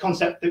concept, it's a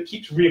concept that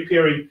keeps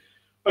reappearing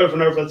over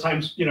and over the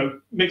times. You know,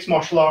 mixed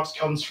martial arts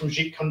comes from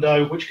Jeet Kune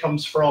Do, which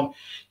comes from,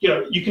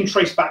 you can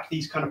trace back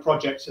these kind of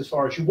projects as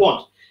far as you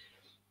want.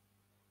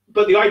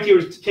 But the idea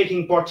is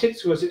taking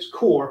Bartitsu as its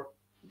core,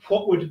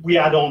 what would we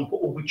add on,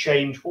 what would we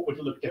change, what would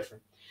it look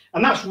different?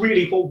 And that's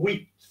really what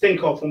we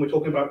think of when we're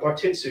talking about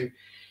Bartitsu,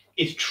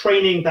 is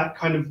training that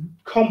kind of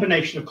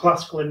combination of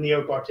classical and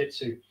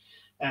neo-Bartitsu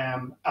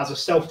as a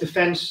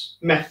self-defense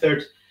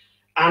method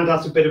and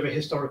as a bit of a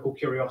historical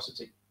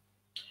curiosity.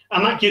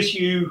 And that gives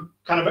you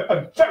kind of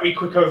a very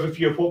quick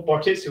overview of what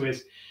Bartitsu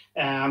is.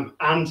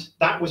 And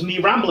that was me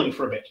rambling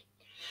for a bit.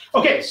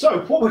 Okay,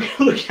 so what we're going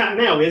to look at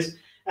now is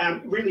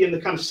really in the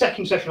kind of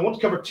second session. I want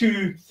to cover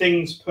two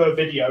things per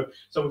video.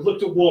 So we've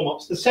looked at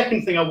warm-ups. The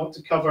second thing I want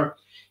to cover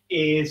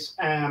is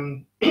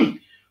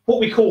what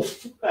we call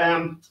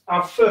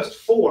our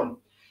first form.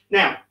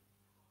 Now,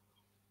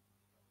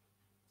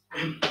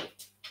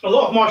 a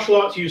lot of martial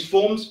arts use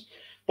forms.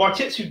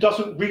 Bartitsu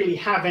doesn't really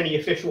have any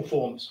official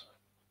forms.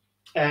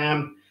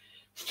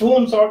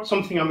 Forms aren't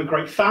something I'm a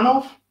great fan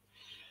of.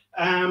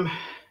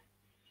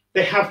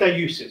 They have their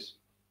uses.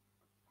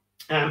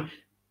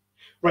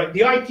 Right,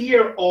 the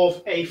idea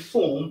of a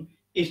form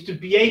is to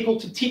be able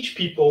to teach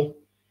people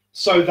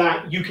so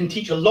that you can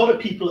teach a lot of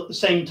people at the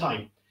same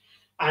time.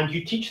 And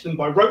you teach them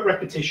by rote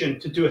repetition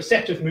to do a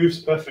set of moves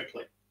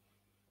perfectly.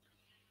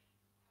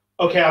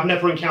 Okay, I've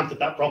never encountered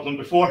that problem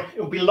before.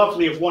 It would be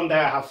lovely if one day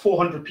I have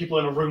 400 people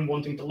in a room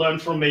wanting to learn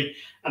from me,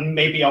 and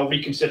maybe I'll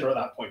reconsider at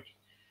that point.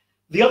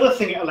 The other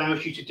thing it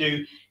allows you to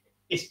do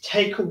is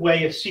take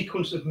away a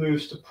sequence of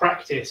moves to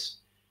practice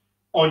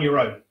on your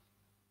own.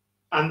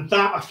 And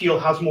that, I feel,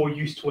 has more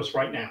use to us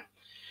right now.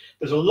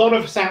 There's a lot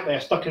of us out there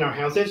stuck in our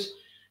houses,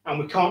 and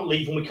we can't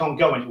leave and we can't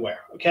go anywhere,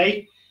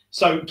 okay?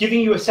 So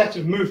giving you a set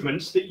of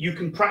movements that you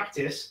can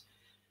practice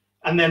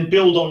and then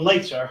build on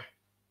later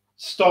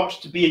starts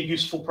to be a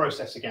useful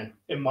process again,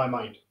 in my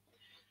mind.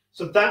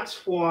 So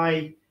that's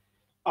why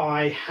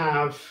I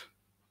have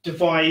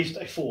devised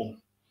a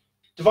form.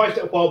 Devised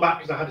it a while back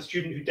because I had a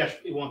student who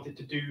desperately wanted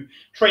to do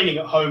training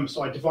at home,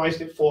 so I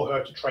devised it for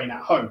her to train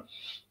at home.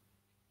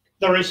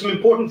 There are some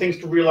important things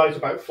to realize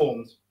about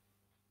forms.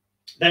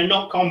 They're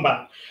not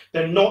combat.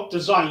 They're not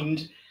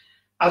designed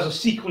as a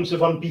sequence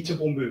of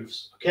unbeatable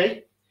moves,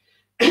 okay?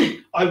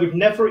 I would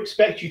never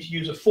expect you to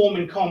use a form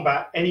in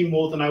combat any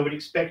more than I would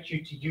expect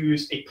you to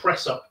use a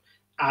press-up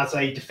as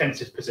a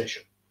defensive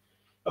position,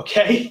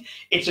 okay?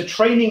 It's a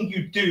training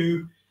you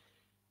do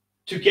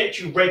to get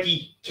you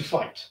ready to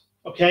fight,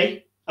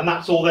 okay? And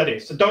that's all that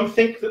is. So don't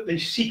think that the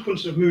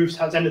sequence of moves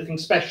has anything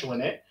special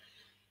in it.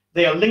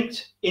 They are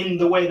linked in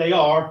the way they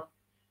are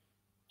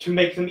to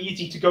make them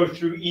easy to go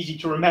through, easy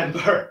to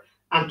remember,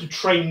 and to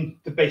train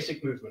the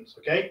basic movements,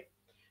 okay?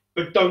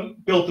 But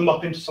don't build them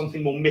up into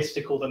something more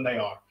mystical than they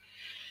are.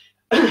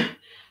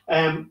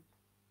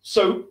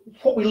 So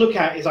what we look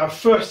at is our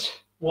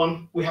first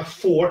one. We have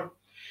 4.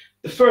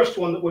 The first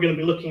one that we're going to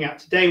be looking at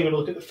today, we're going to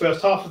look at the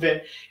first half of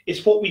it,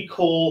 is what we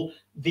call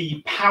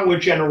the power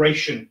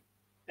generation,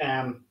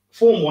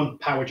 Form 1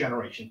 power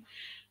generation.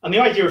 And the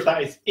idea of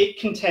that is it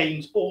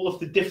contains all of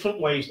the different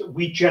ways that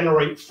we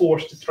generate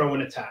force to throw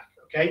an attack,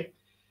 okay?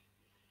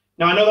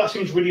 Now, I know that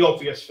seems really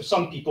obvious for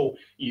some people.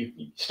 You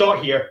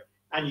start here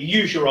and you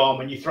use your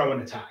arm and you throw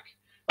an attack,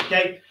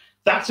 okay?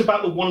 That's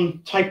about the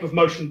one type of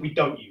motion we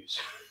don't use.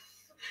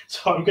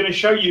 So I'm going to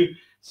show you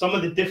some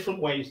of the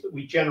different ways that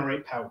we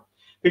generate power.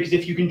 Because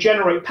if you can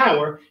generate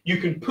power, you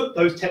can put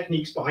those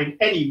techniques behind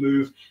any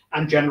move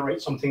and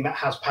generate something that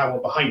has power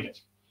behind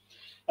it.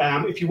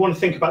 If you want to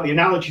think about the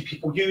analogy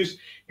people use,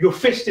 your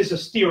fist is a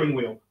steering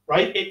wheel,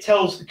 right? It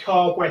tells the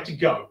car where to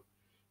go,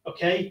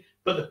 okay?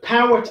 But the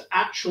power to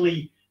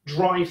actually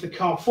drive the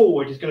car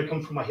forward is going to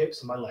come from my hips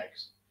and my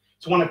legs.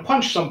 So when I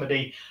punch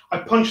somebody, I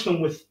punch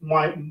them with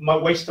my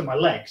waist and my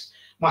legs.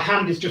 My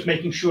hand is just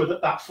making sure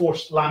that that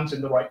force lands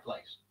in the right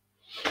place.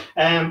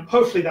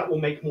 Hopefully that will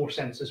make more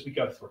sense as we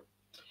go through.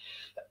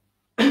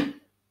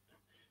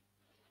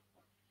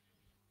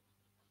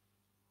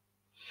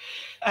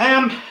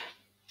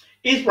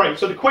 Right,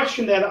 so the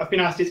question there that I've been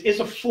asked is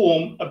a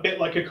form a bit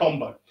like a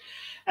combo?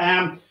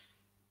 Kind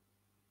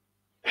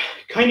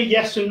of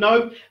yes and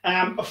no.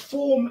 A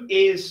form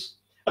is,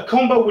 a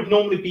combo would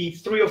normally be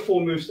 3 or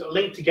 4 moves that are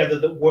linked together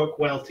that work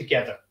well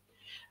together.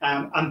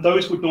 And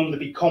those would normally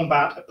be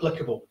combat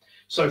applicable.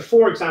 So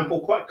for example,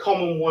 quite a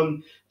common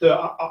one that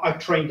I've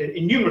trained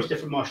in numerous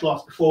different martial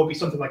arts before would be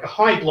something like a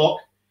high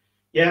block,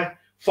 yeah,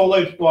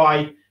 followed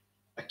by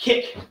a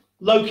kick,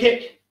 low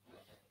kick,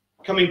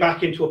 coming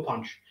back into a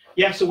punch.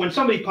 Yeah, so when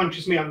somebody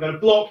punches me, I'm going to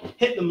block,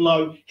 hit them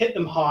low, hit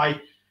them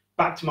high,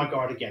 back to my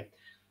guard again.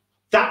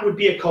 That would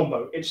be a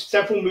combo. It's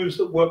several moves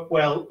that work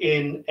well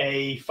in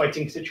a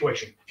fighting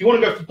situation. If you want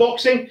to go for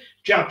boxing,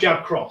 jab,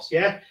 jab, cross,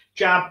 yeah?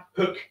 Jab,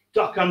 hook,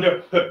 duck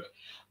under, hook.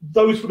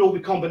 Those would all be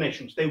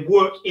combinations. They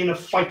work in a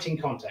fighting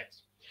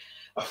context.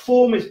 A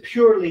form is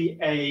purely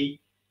a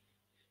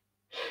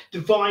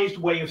devised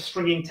way of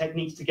stringing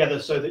techniques together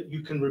so that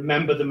you can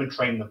remember them and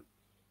train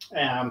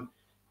them.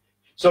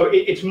 So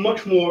it's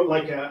much more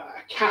like a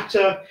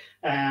kata,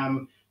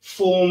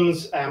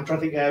 forms, I'm trying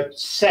to think,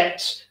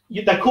 sets.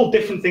 They're called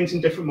different things in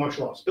different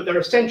martial arts, but they're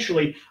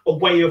essentially a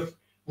way of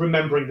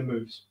remembering the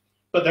moves.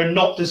 But they're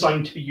not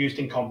designed to be used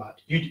in combat.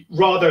 You'd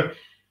rather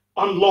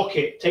unlock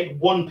it, take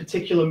one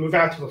particular move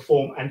out of a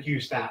form and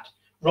use that,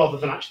 rather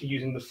than actually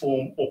using the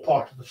form or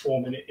part of the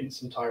form in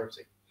its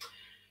entirety.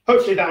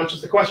 Hopefully that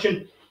answers the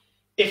question.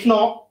 If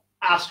not,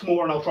 ask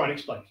more and I'll try and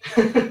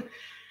explain.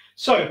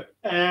 So,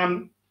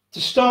 to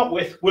start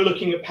with, we're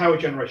looking at power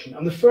generation.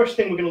 And the first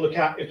thing we're going to look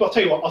at is, I'll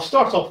tell you what, I'll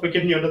start off by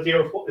giving you an idea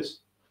of what this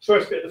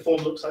first bit of the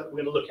form looks like that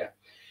we're going to look at.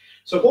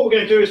 So what we're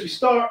going to do is we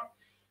start,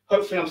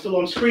 hopefully I'm still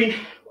on screen,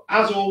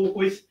 as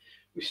always,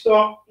 we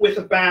start with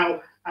a bow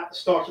at the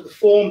start of the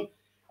form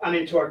and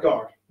into our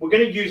guard. We're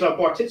going to use our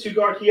Bartitsu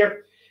guard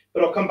here,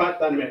 but I'll come back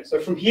to that in a minute. So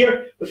from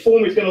here, the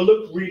form is going to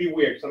look really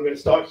weird. So I'm going to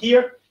start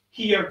here,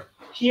 here,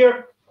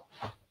 here.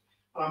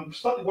 I'm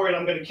slightly worried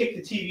I'm going to kick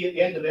the TV at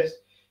the end of this.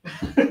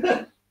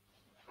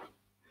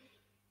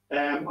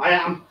 I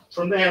am.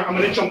 From there, I'm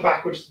going to jump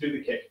backwards to do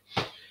the kick.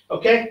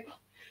 Okay?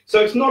 So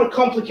it's not a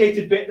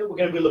complicated bit that we're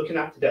going to be looking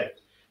at today.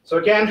 So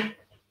again,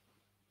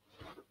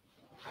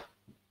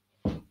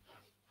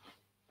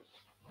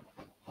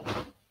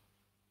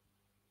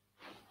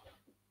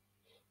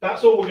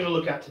 that's all we're going to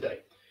look at today.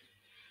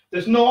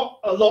 There's not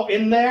a lot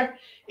in there.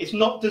 It's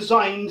not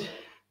designed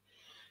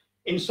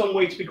in some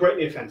way to be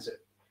greatly offensive.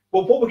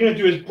 But what we're going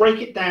to do is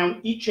break it down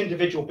each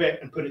individual bit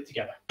and put it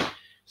together.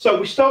 So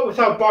we start with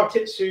our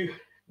Bartitsu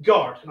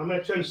guard, and I'm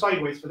going to turn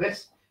sideways for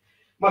this.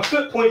 My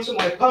foot points at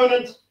my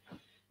opponent,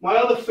 my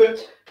other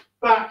foot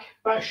back,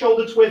 about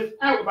shoulder's width,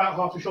 out about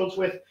half a shoulder's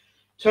width,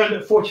 turned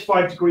at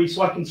 45 degrees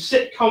so I can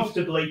sit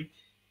comfortably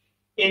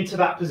into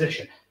that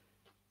position.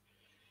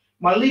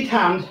 My lead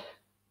hand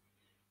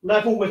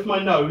level with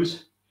my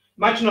nose.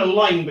 Imagine a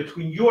line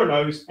between your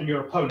nose and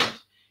your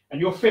opponent,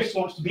 and your fist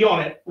wants to be on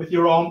it with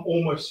your arm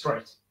almost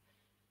straight.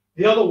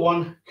 The other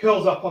one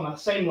curls up on that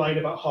same line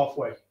about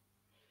halfway.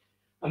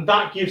 And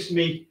that gives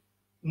me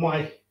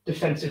my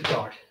defensive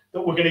guard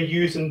that we're going to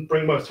use and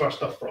bring most of our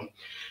stuff from.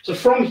 So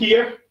from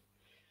here,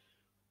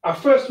 our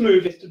first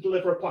move is to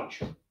deliver a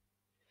punch.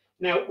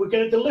 Now, we're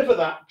going to deliver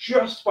that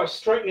just by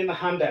straightening the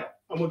hand out.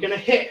 And we're going to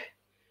hit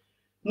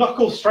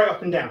knuckles straight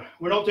up and down.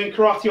 We're not doing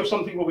karate or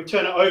something where we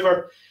turn it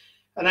over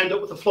and end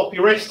up with a floppy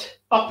wrist,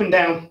 up and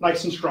down,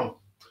 nice and strong.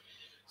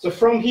 So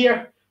from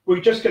here,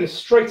 we're just going to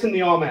straighten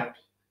the arm out.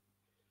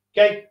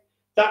 Okay,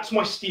 that's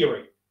my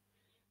steering.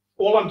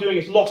 All I'm doing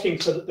is locking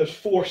so that there's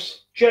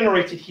force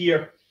generated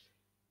here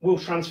will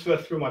transfer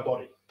through my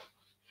body.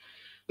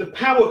 The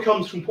power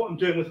comes from what I'm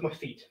doing with my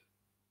feet.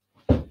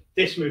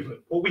 This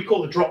movement, what we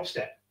call the drop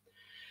step.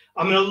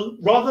 I'm going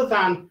to, rather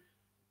than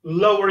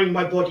lowering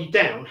my body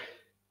down,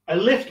 I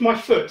lift my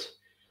foot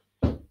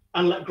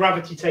and let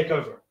gravity take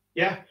over.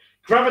 Yeah,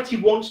 gravity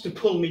wants to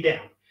pull me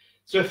down.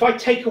 So if I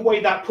take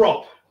away that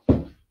prop,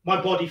 my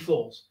body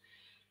falls.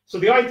 So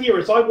the idea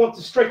is I want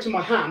to straighten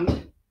my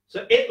hand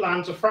so it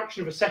lands a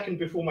fraction of a second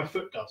before my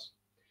foot does.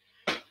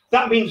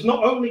 That means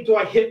not only do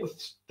I hit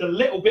with the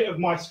little bit of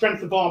my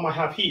strength of arm I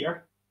have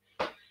here,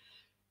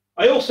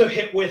 I also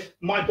hit with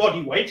my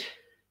body weight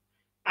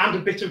and a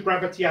bit of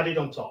gravity added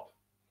on top.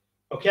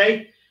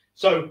 Okay?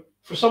 So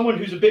for someone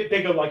who's a bit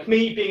bigger like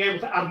me, being able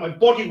to add my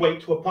body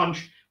weight to a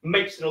punch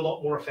makes it a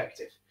lot more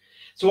effective.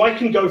 So I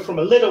can go from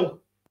a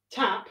little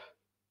tap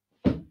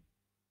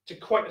to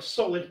quite a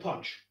solid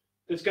punch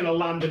that's going to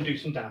land and do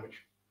some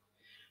damage.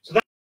 So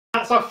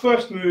that's our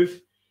first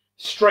move,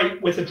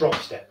 straight with a drop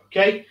step.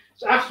 Okay?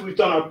 So after we've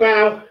done our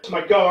bow to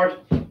my guard,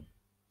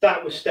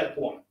 that was step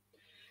one.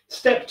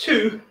 Step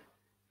two,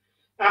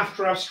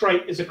 after our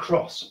straight, is a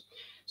cross.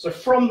 So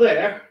from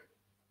there,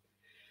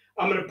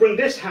 I'm going to bring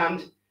this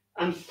hand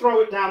and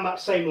throw it down that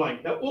same line.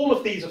 Now, all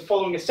of these are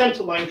following a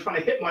center line, trying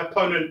to hit my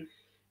opponent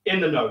in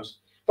the nose.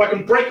 If I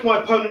can break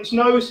my opponent's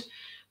nose,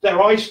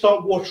 their eyes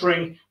start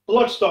watering,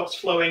 blood starts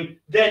flowing,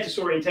 they're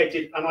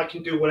disorientated, and I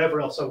can do whatever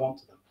else I want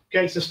to them.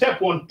 Okay, so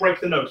step one, break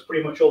the nose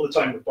pretty much all the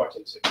time with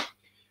Bartitsu.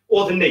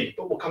 Or the knee,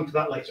 but we'll come to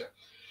that later.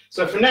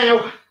 So for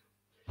now,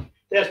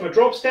 there's my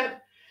drop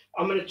step.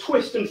 I'm going to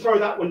twist and throw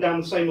that one down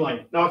the same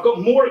line. Now I've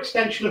got more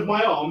extension of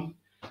my arm,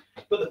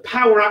 but the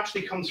power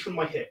actually comes from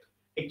my hip.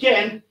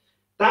 Again,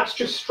 that's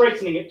just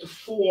straightening it to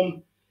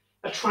form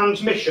a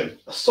transmission,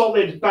 a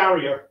solid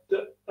barrier,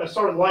 a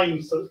sort of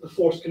line so that the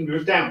force can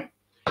move down.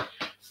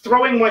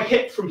 Throwing my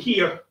hip from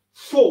here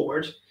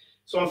forward,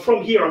 so I'm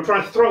from here, I'm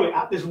trying to throw it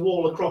at this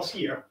wall across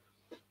here.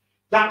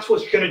 That's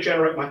what's going to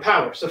generate my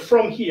power. So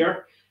from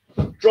here,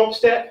 drop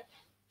step,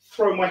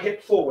 throw my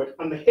hip forward,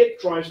 and the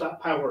hip drives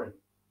that power in.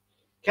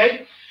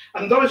 Okay?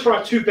 And those are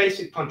our two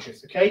basic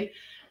punches, okay?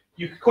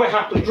 You could quite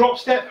happily drop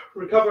step,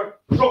 recover,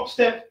 drop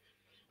step.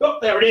 Oh,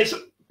 there it is.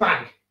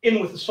 Bang.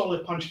 In with a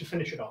solid punch to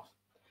finish it off.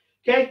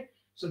 Okay?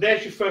 So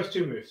there's your first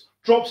two moves.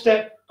 Drop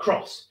step,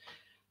 cross.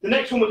 The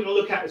next one we're going to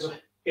look at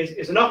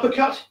is an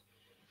uppercut.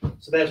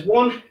 So there's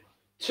one,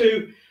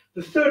 two.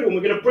 The third one,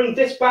 we're going to bring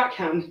this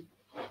backhand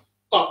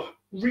up,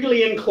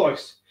 really in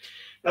close.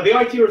 Now the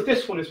idea of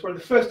this one is where the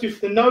first two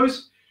for the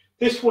nose,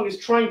 this one is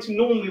trying to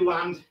normally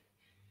land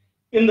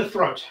in the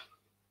throat.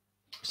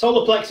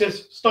 Solar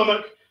plexus,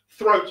 stomach,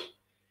 throat,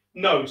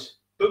 nose,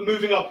 but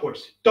moving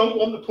upwards. Don't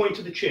want the point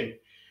of the chin. If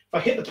I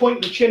hit the point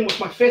of the chin with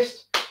my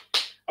fist,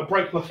 I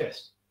break my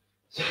fist.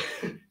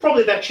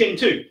 Probably that chin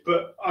too,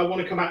 but I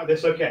want to come out of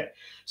this okay.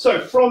 So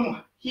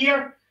from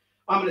here,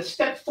 I'm going to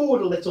step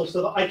forward a little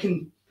so that I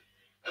can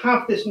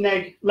have this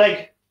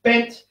leg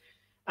bent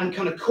and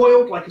kind of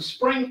coiled like a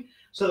spring,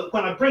 so that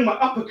when I bring my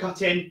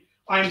uppercut in,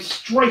 I am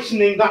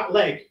straightening that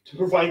leg to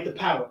provide the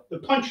power. The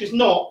punch is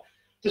not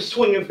the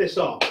swing of this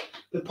arm.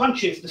 The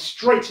punch is the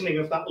straightening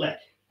of that leg.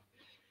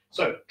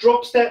 So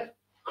drop step,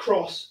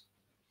 cross,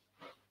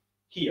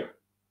 here.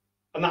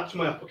 And that's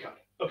my uppercut.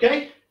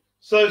 Okay?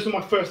 So those are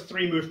my first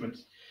three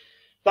movements.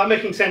 That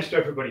making sense to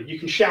everybody? You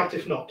can shout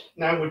if not.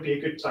 Now would be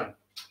a good time.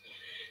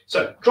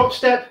 So drop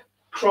step,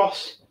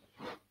 cross,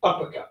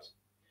 uppercut.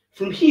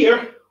 From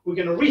here, we're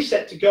going to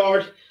reset to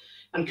guard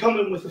and come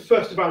in with the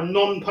first of our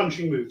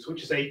non-punching moves,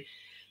 which is a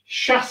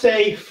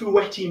chasse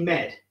fouetti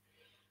med,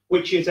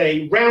 which is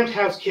a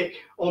roundhouse kick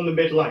on the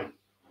midline.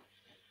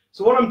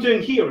 So what I'm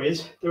doing here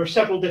is, there are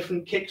several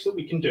different kicks that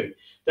we can do.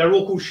 They're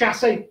all called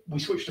chasse. We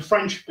switched to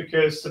French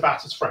because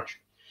Sabat is French.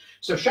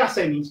 So chasse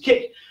means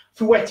kick.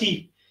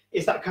 Fouetti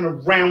is that kind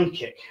of round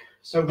kick.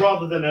 So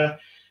rather than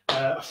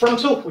a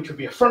frontal, which would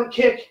be a front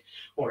kick,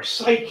 or a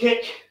side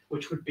kick,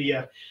 which would be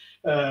a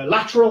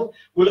lateral,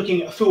 we're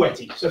looking at a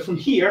fouetti. So from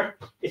here,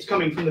 it's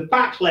coming from the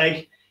back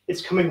leg,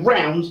 it's coming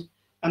round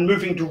and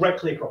moving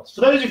directly across.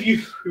 For those of you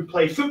who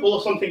play football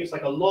or something, it's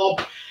like a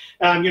lob,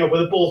 you know,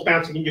 where the ball's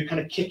bouncing and you're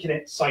kind of kicking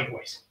it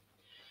sideways.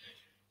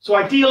 So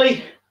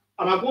ideally,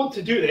 and I want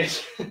to do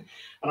this, and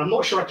I'm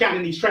not sure I can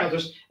in these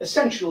trousers,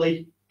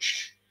 essentially,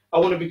 I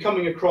want to be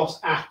coming across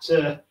at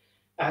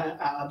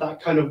that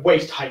kind of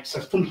waist height. So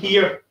from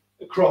here,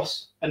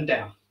 across and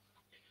down.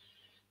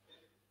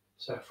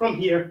 So from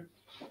here.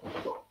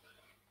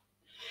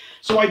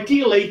 So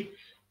ideally,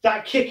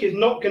 that kick is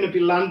not going to be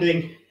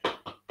landing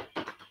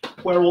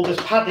where all this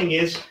padding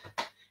is.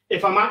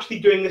 If I'm actually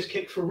doing this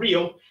kick for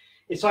real,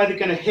 it's either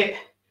going to hit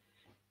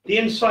the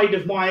inside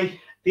of the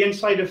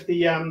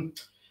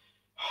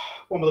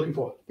what am I looking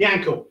for? The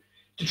ankle,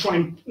 to try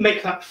and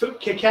make that foot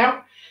kick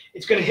out.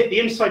 It's going to hit the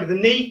inside of the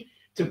knee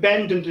to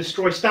bend and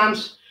destroy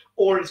stance,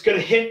 or it's going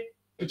to hit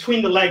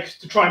between the legs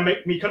to try and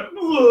make me kind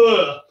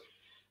of,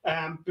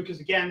 because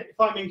again, if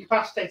I'm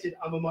incapacitated,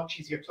 I'm a much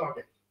easier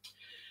target.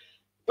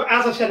 But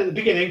as I said at the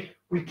beginning,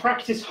 we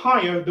practice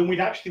higher than we'd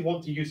actually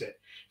want to use it.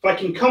 If I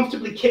can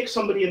comfortably kick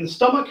somebody in the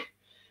stomach,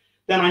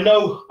 then I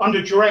know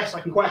under duress,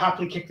 I can quite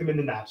happily kick them in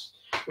the nads,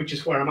 which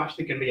is where I'm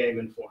actually going to be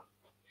aiming for.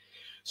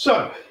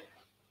 So,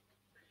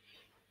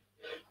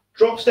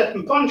 drop, step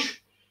and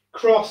punch,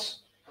 cross,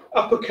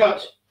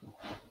 uppercut,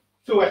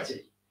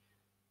 fouetti.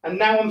 And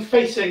now I'm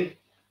facing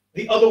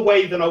the other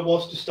way than I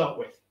was to start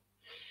with.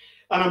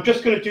 And I'm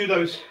just going to do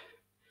those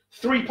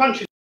 3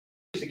 punches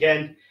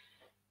again,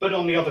 but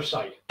on the other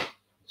side.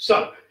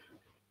 So,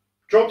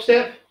 drop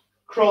step,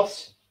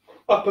 cross,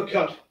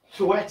 uppercut,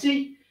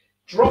 fouetti,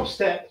 drop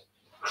step,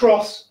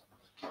 cross,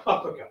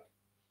 uppercut.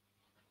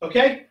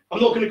 Okay? I'm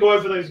not going to go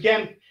over those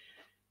again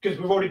because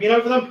we've already been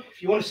over them.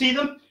 If you want to see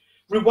them,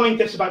 rewind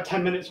this about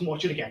 10 minutes and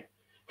watch it again.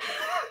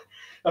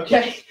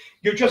 Okay?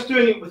 You're just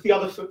doing it with the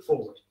other foot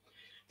forward.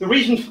 The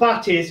reason for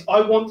that is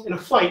I want in a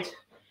fight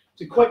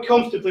to quite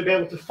comfortably be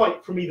able to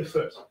fight from either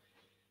foot.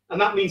 And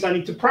that means I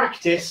need to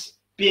practice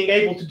being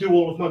able to do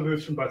all of my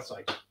moves from both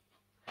sides.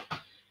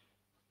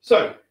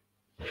 So,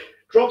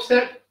 drop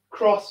step,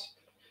 cross,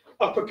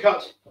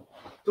 uppercut,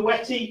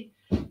 fouetti,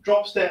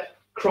 drop step,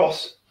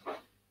 cross,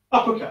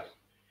 uppercut.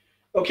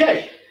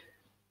 Okay.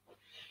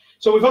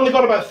 So we've only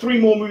got about 3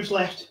 more moves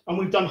left and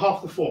we've done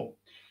half the form.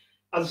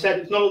 As I said,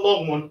 it's not a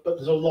long one, but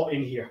there's a lot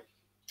in here.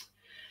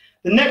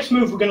 The next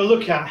move we're going to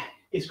look at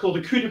is called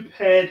a coup de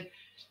pied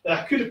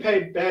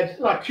bed.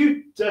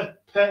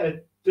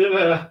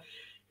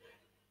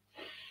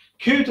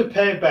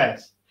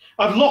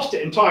 I've lost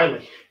it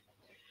entirely.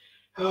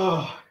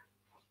 Oh.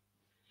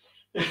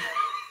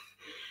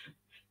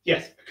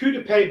 Yes, coup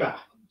de pied bas,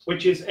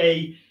 which is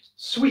a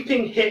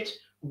sweeping hit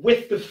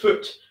with the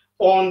foot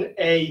on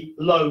a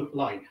low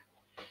line.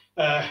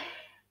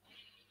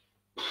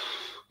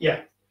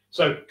 Yeah,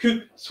 so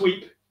coup,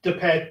 sweep, de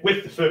pied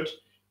with the foot.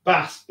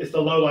 Bas is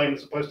the low line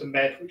as opposed to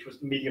med, which was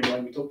the medium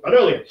line we talked about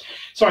earlier.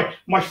 Sorry,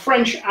 my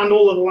French and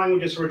all of the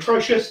languages are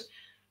atrocious,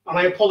 and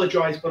I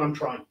apologize, but I'm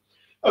trying.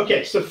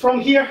 Okay, so from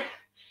here,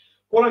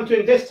 what I'm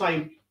doing this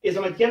time is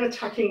I'm again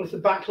attacking with the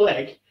back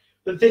leg,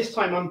 but this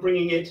time I'm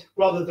bringing it,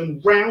 rather than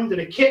round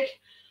in a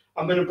kick,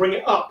 I'm going to bring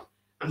it up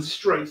and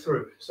straight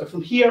through. So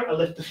from here, I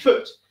lift the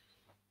foot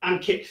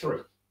and kick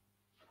through.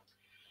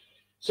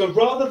 So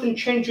rather than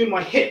changing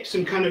my hips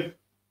and kind of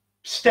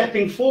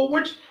stepping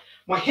forward,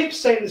 my hips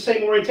stay in the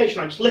same orientation.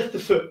 I just lift the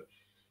foot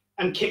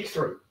and kick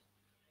through.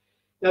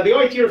 Now the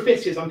idea of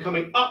this is I'm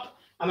coming up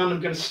and then I'm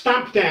going to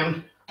stamp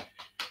down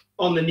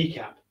on the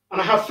kneecap.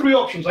 And I have 3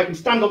 options. I can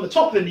stand on the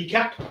top of the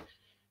kneecap,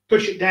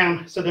 push it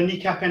down so the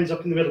kneecap ends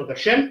up in the middle of the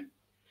shin.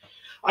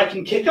 I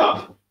can kick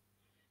up,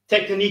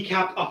 take the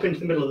kneecap up into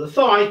the middle of the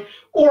thigh,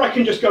 or I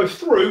can just go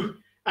through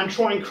and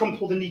try and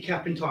crumple the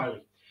kneecap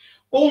entirely.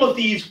 All of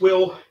these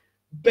will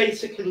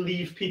basically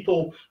leave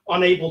people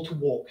unable to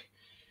walk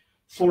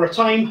for a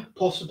time,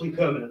 possibly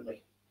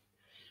permanently.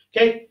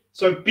 Okay,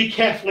 so be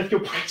careful if you're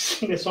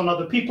practicing this on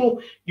other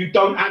people. You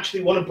don't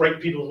actually want to break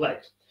people's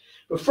legs.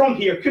 But from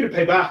here, coup de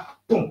pied bas,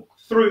 boom,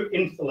 through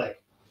into the leg.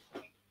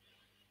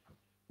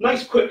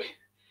 Nice, quick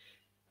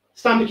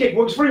standing kick.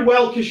 Works very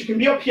well because you can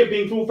be up here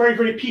being very,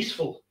 very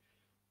peaceful.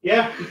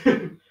 Yeah,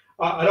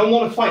 I don't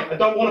want to fight. I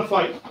don't want to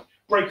fight.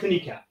 Break the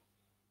kneecap.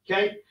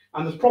 Okay,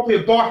 and there's probably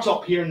a bar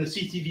top here and the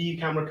CTV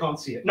camera can't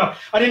see it. No,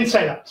 I didn't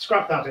say that.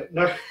 Scrap that bit.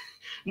 No,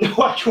 no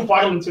actual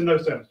violence in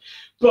those terms.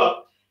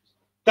 But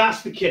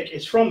that's the kick.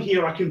 It's from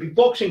here. I can be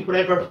boxing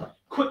whatever,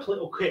 quick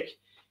little kick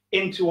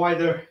into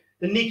either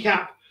the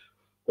kneecap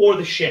or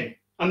the shin.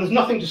 And there's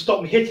nothing to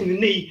stop me hitting the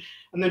knee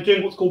and then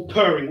doing what's called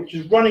purring, which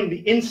is running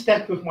the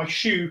instep of my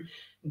shoe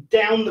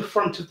down the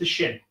front of the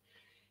shin.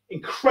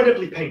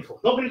 Incredibly painful.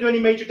 Not going to do any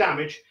major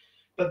damage,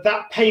 but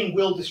that pain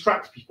will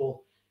distract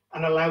people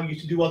and allow you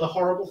to do other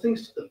horrible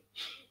things to them.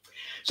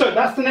 So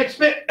that's the next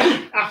bit.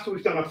 After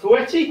we've done our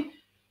fouetti,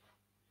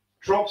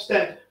 drop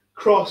step,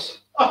 cross,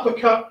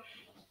 uppercut,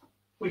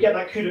 we get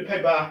that coup de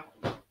pied bas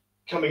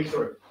coming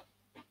through.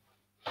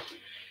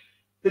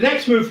 The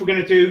next move we're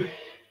going to do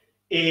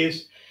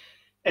is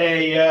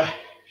a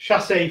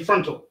chassé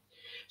frontal.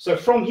 So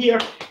from here,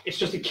 it's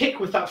just a kick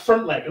with that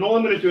front leg. And all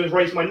I'm going to do is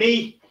raise my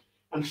knee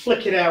and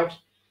flick it out,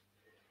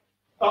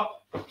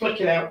 up,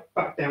 flick it out,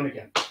 back down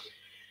again.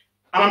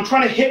 And I'm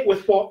trying to hit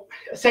with what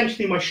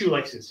essentially my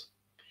shoelaces.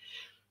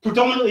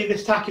 Predominantly,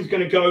 this tack is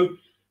going to go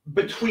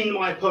between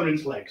my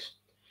opponent's legs.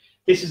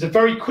 This is a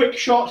very quick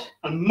shot,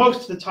 and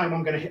most of the time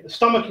I'm going to hit the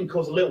stomach and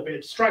cause a little bit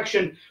of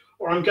distraction,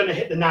 or I'm going to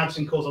hit the nads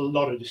and cause a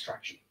lot of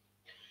distraction.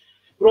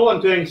 But all I'm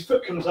doing is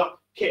foot comes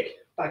up, kick,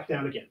 back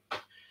down again.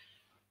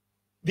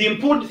 The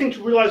important thing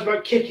to realize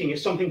about kicking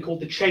is something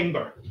called the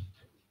chamber.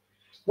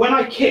 When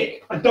I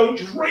kick, I don't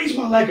just raise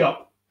my leg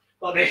up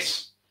like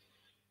this.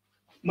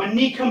 My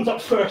knee comes up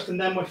first and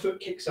then my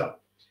foot kicks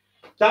up.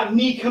 That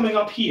knee coming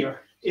up here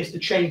is the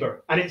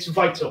chamber, and it's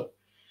vital.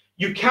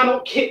 You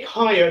cannot kick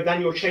higher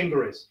than your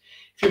chamber is.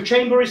 If your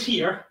chamber is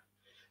here,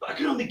 I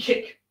can only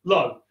kick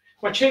low.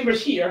 If my chamber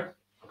is here,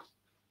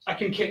 I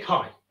can kick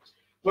high.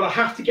 But I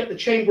have to get the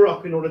chamber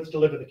up in order to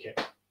deliver the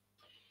kick.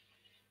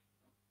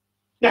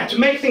 Now, to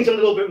make things a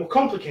little bit more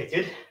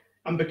complicated,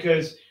 and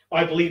because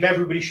I believe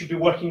everybody should be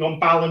working on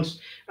balance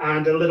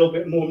and a little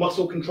bit more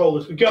muscle control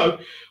as we go,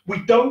 we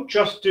don't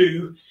just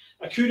do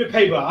a coup de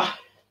pied bar,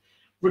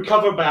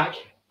 recover back,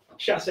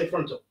 chassé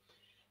frontal.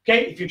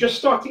 Okay, if you're just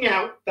starting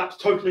out, that's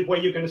totally where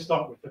you're going to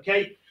start with,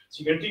 okay?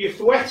 So you're going to do your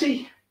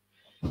fouetti,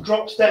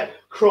 drop step,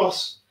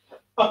 cross,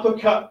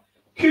 uppercut,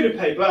 coup de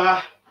pied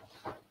bar,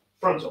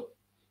 frontal,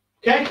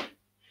 okay?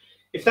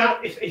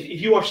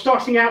 If you are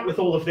starting out with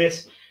all of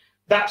this,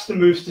 that's the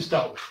moves to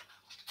start with.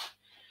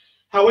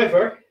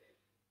 However,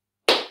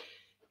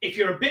 if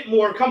you're a bit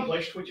more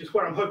accomplished, which is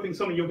where I'm hoping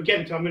some of you will be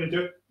getting to, I'm going to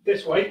do it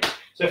this way.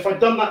 So if I've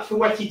done that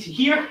fouetti to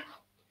here,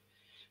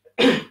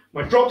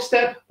 my drop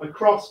step, my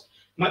cross,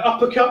 my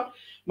uppercut,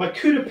 my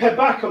coup de pied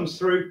bar comes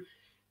through,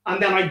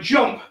 and then I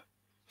jump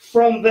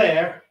from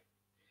there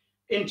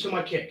into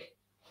my kick.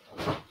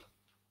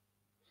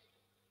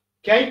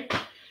 Okay?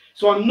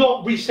 So I'm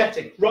not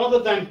resetting. Rather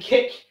than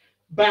kick,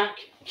 back,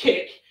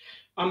 kick,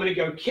 I'm going to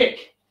go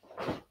kick,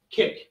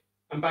 kick,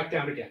 and back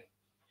down again.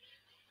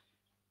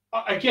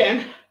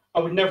 Again,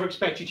 I would never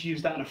expect you to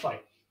use that in a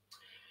fight.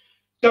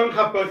 Don't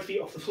have both feet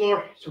off the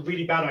floor. It's a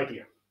really bad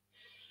idea.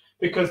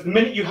 Because the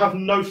minute you have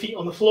no feet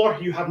on the floor,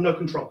 you have no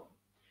control.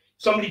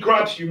 Somebody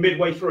grabs you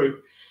midway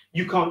through,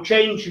 you can't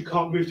change, you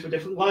can't move to a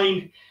different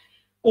line.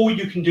 All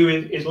you can do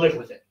is live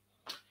with it.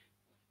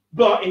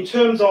 But in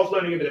terms of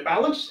learning a bit of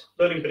balance,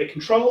 learning a bit of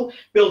control,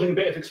 building a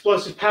bit of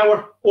explosive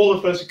power, all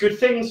of those are good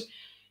things,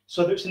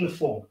 so that it's in the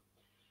form.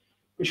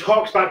 Which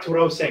harks back to what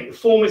I was saying. The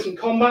form isn't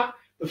combat,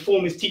 the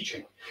form is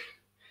teaching.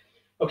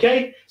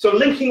 Okay, so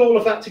linking all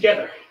of that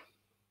together.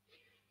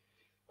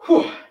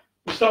 Whew.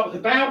 We start with a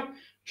bow,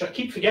 which I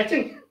keep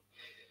forgetting.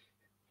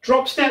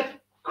 Drop step,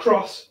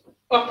 cross,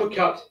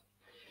 uppercut,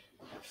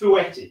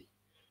 fouetti.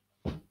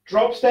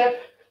 Drop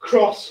step,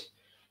 cross,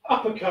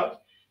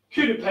 uppercut,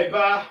 coup de pied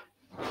bar,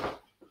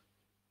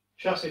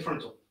 chassé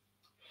frontal.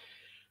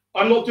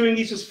 I'm not doing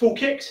these as full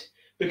kicks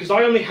because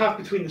I only have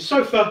between the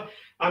sofa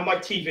and my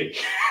TV.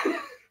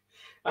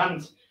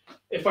 And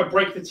if I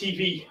break the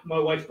TV, my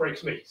wife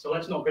breaks me. So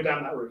let's not go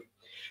down that route.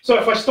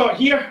 So if I start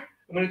here,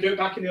 I'm going to do it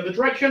back in the other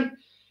direction.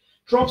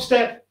 Drop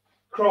step,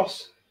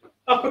 cross,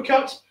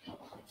 uppercut,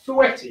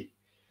 fouetti.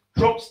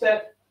 Drop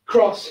step,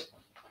 cross,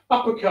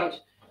 uppercut,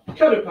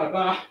 coup de pied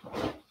bar,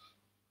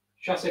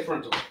 chassé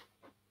frontal.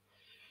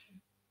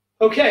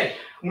 Okay,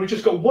 and we've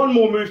just got one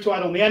more move to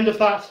add on the end of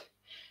that,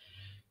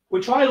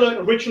 which I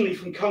learned originally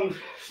from Kung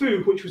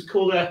Fu, which was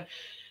called a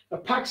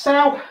pak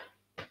sao.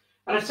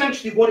 And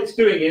essentially what it's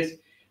doing is,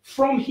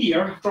 from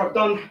here, after I've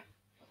done,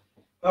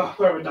 where have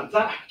I done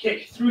that?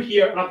 Kick through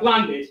here, and I've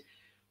landed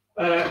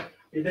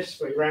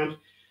this way round.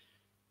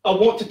 I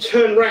want to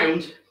turn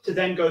round to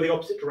then go the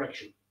opposite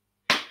direction.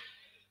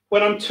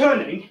 When I'm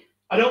turning,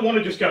 I don't want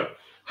to just go,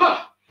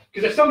 ha!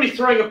 Because if somebody's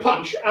throwing a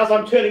punch, as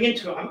I'm turning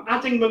into it, I'm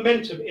adding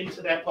momentum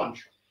into their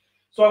punch.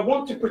 So I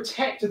want to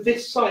protect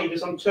this side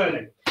as I'm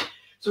turning.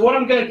 So what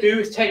I'm going to do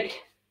is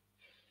take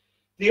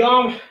the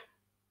arm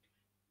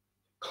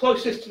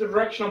closest to the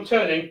direction I'm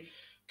turning,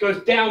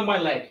 goes down my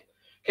leg.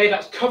 Okay,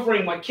 that's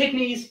covering my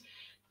kidneys,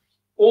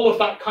 all of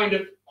that kind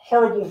of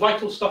horrible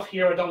vital stuff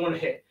here I don't want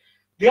to hit.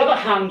 The other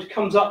hand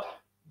comes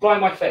up by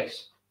my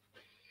face.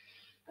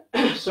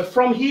 So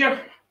from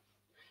here,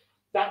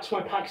 that's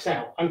my pak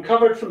sao. I'm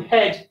covered from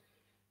head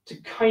to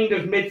kind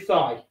of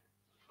mid-thigh.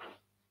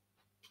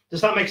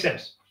 Does that make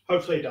sense?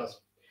 Hopefully it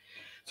does.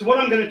 So what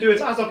I'm going to do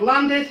is, as I've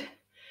landed,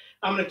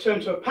 I'm going to turn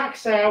to a pak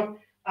sao,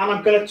 and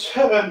I'm going to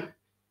turn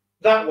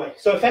that way.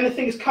 So if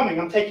anything is coming,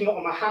 I'm taking it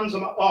on my hands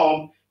and my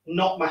arm,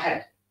 not my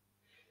head.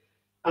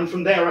 And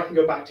from there, I can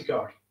go back to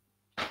guard.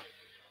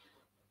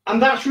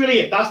 And that's really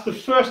it. That's the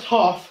first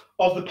half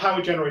of the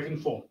power generating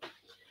form.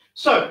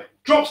 So,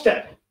 drop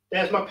step,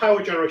 there's my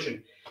power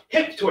generation.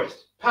 Hip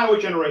twist, power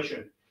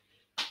generation.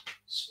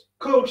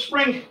 Coiled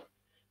spring,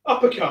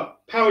 uppercut,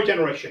 power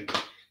generation.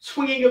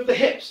 Swinging of the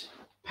hips,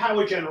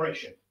 power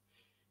generation.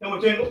 Then we're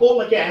doing it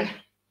all again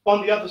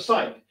on the other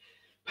side.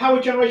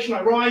 Power generation,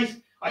 I rise,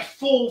 I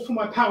fall for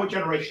my power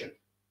generation.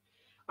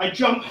 I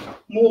jump,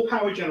 more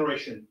power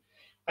generation.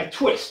 a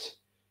twist,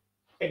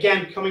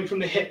 again, coming from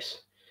the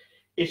hips.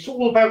 It's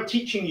all about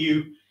teaching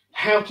you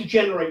how to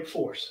generate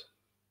force.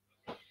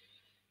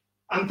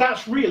 And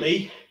that's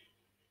really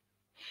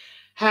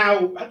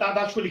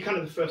that's really kind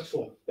of the first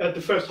form,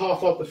 the first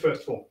half of the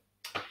first form,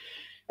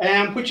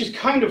 which is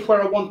kind of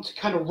where I want to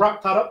kind of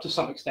wrap that up to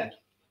some extent.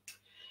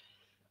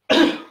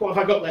 What have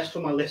I got left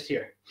on my list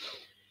here?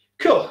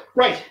 Cool,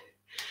 right.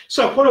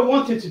 So what I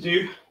wanted to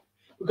do,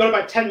 we've got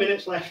about 10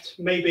 minutes left,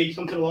 maybe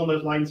something along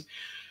those lines.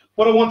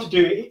 What I want to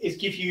do is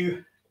give you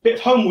a bit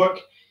of homework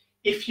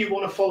if you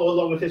want to follow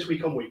along with this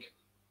week on week.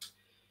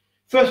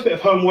 First bit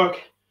of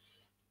homework,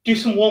 do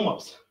some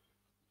warm-ups.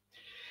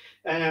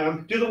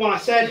 Do the one I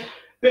said,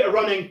 bit of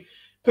running,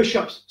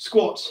 push-ups,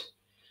 squats,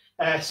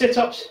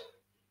 sit-ups,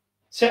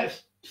 set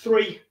of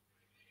 3.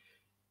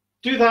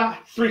 Do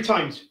that 3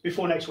 times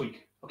before next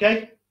week,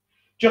 okay?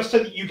 Just so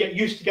that you get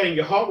used to getting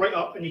your heart rate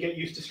up and you get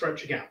used to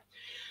stretching out.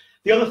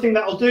 The other thing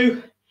that I'll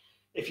do,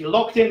 if you're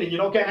locked in and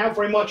you're not getting out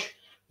very much,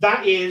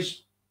 that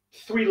is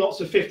 3 lots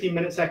of 15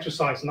 minutes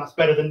exercise, and that's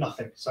better than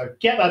nothing. So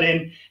get that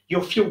in,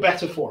 you'll feel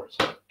better for it.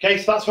 Okay,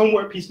 so that's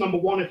homework piece number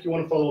 1 if you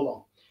want to follow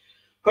along.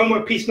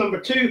 Homework piece number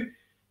 2,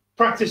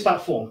 practice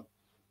that form.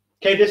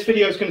 Okay, this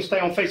video is going to stay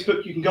on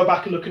Facebook. You can go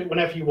back and look at it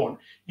whenever you want.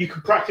 You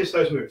can practice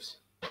those moves.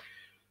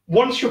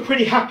 Once you're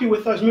pretty happy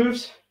with those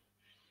moves,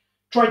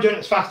 try doing it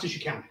as fast as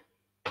you can.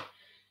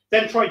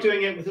 Then try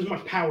doing it with as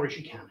much power as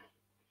you can.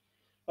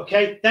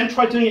 Okay, then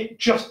try doing it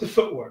just the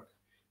footwork.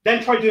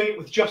 Then try doing it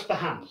with just the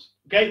hands.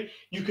 Okay,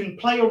 you can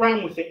play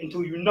around with it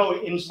until you know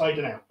it inside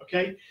and out.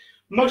 Okay,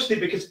 mostly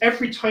because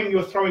every time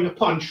you're throwing a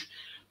punch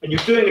and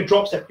you're doing a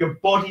drop step, your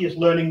body is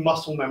learning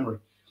muscle memory.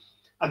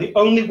 And the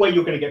only way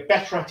you're going to get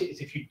better at it is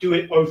if you do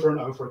it over and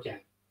over again.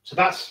 So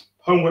that's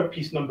homework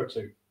piece number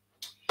 2.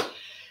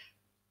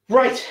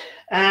 Right.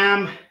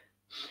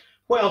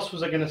 What else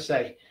was I going to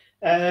say?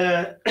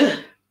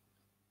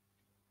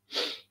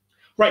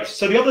 Right.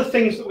 So the other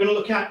things that we're going to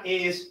look at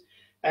is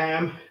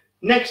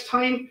next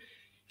time,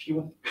 if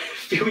you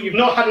feel you've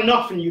not had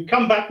enough and you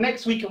come back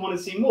next week and want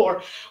to see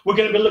more, we're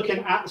going to be looking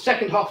at the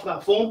second half of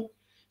that form.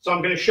 So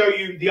I'm going to show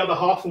you the other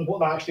half and what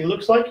that actually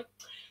looks like.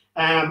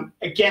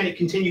 Again, it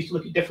continues to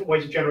look at different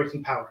ways of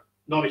generating power.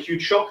 Not a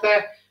huge shock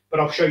there, but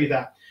I'll show you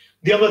that.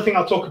 The other thing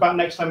I'll talk about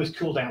next time is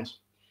cool downs.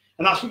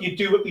 And that's what you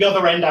do at the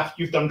other end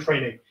after you've done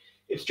training.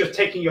 It's just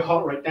taking your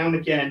heart rate down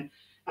again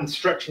and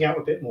stretching out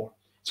a bit more.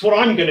 It's what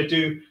I'm going to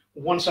do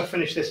once I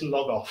finish this and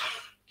log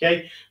off.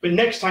 Okay, but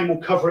next time we'll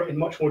cover it in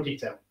much more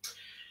detail.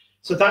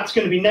 So that's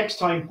going to be next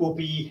time will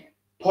be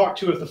part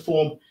 2 of the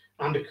form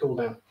and a cool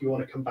down. If you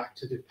want to come back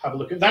to have a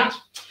look at that.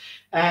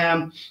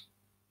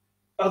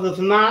 Other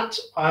than that,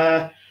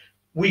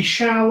 we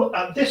shall,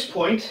 at this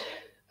point,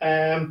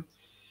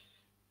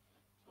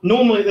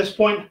 normally at this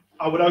point,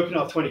 I would open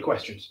up 20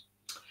 questions.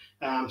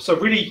 So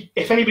really,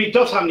 if anybody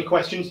does have any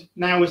questions,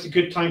 now is a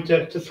good time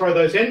to throw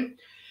those in.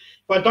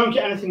 If I don't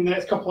get anything in the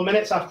next couple of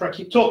minutes after I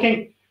keep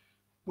talking,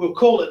 we'll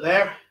call it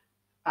there,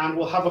 and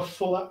we'll have a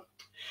full...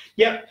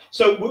 Yeah,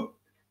 so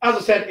as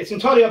I said, it's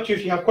entirely up to you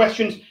if you have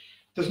questions.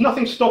 There's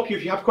nothing to stop you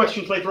if you have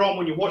questions later on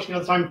when you're watching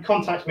another time,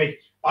 contact me.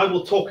 I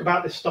will talk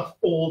about this stuff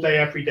all day,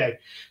 every day.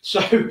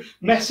 So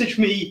message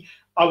me.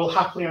 I will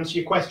happily answer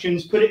your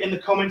questions. Put it in the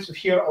comments of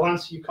here. I'll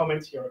answer your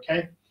comments here,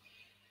 okay?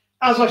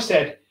 As I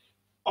said,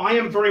 I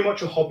am very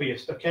much a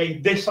hobbyist, okay?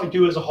 This I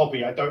do as a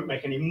hobby. I don't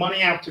make any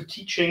money out of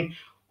teaching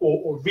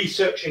or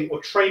researching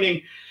or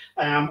training.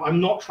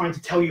 I'm not trying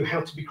to tell you how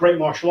to be great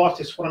martial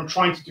artists. What I'm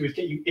trying to do is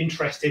get you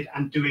interested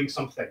and doing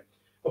something,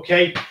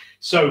 okay?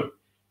 So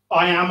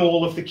I am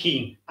all of the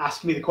keen.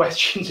 Ask me the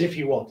questions if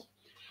you want.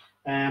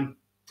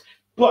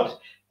 So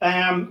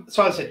as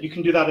I said, you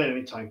can do that at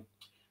any time.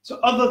 So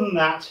other than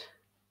that,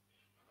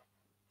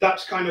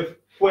 that's kind of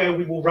where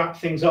we will wrap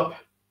things up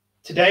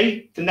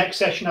today. The next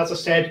session, as I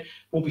said,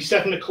 will be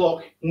 7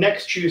 o'clock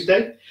next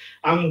Tuesday.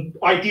 And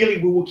ideally,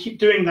 we will keep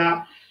doing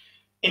that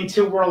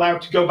until we're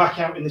allowed to go back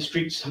out in the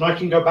streets. And I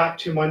can go back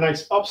to my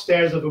nice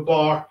upstairs of a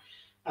bar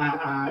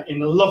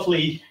in a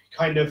lovely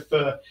kind of,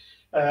 well,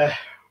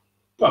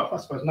 I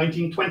suppose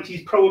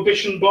 1920s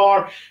prohibition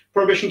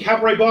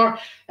cabaret bar.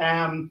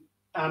 And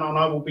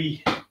I will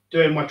be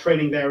doing my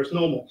training there as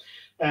normal.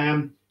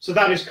 So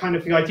that is kind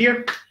of the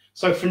idea.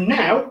 So for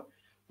now,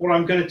 what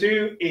I'm going to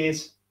do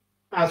is,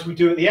 as we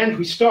do at the end,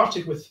 we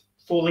started with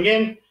falling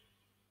in,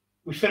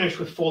 we finished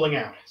with falling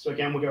out. So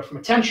again, we'll go from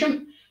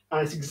attention,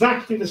 and it's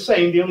exactly the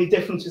same. The only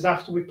difference is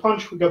after we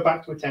punch, we go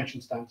back to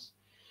attention stance.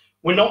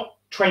 We're not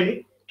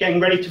training, getting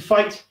ready to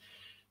fight.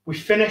 We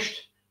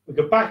finished, we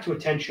go back to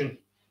attention,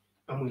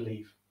 and we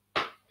leave.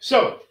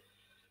 So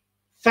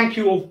thank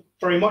you all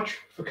very much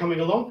for coming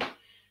along,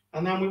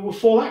 and then we will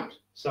fall out.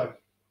 So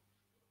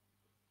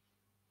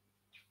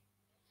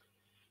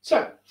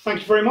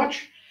thank you very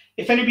much.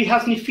 If anybody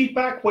has any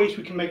feedback, ways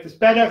we can make this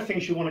better,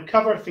 things you want to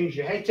cover, things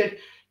you hated,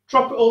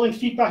 drop it all in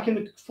feedback in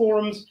the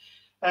forums,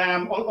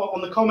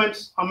 on the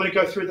comments. I'm going to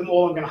go through them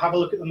all. I'm going to have a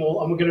look at them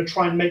all, and we're going to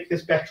try and make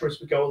this better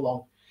as we go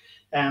along.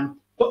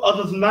 But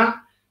other than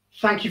that,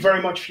 thank you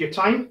very much for your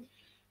time.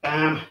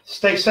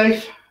 Stay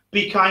safe,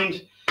 be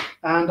kind,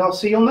 and I'll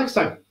see you all next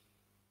time.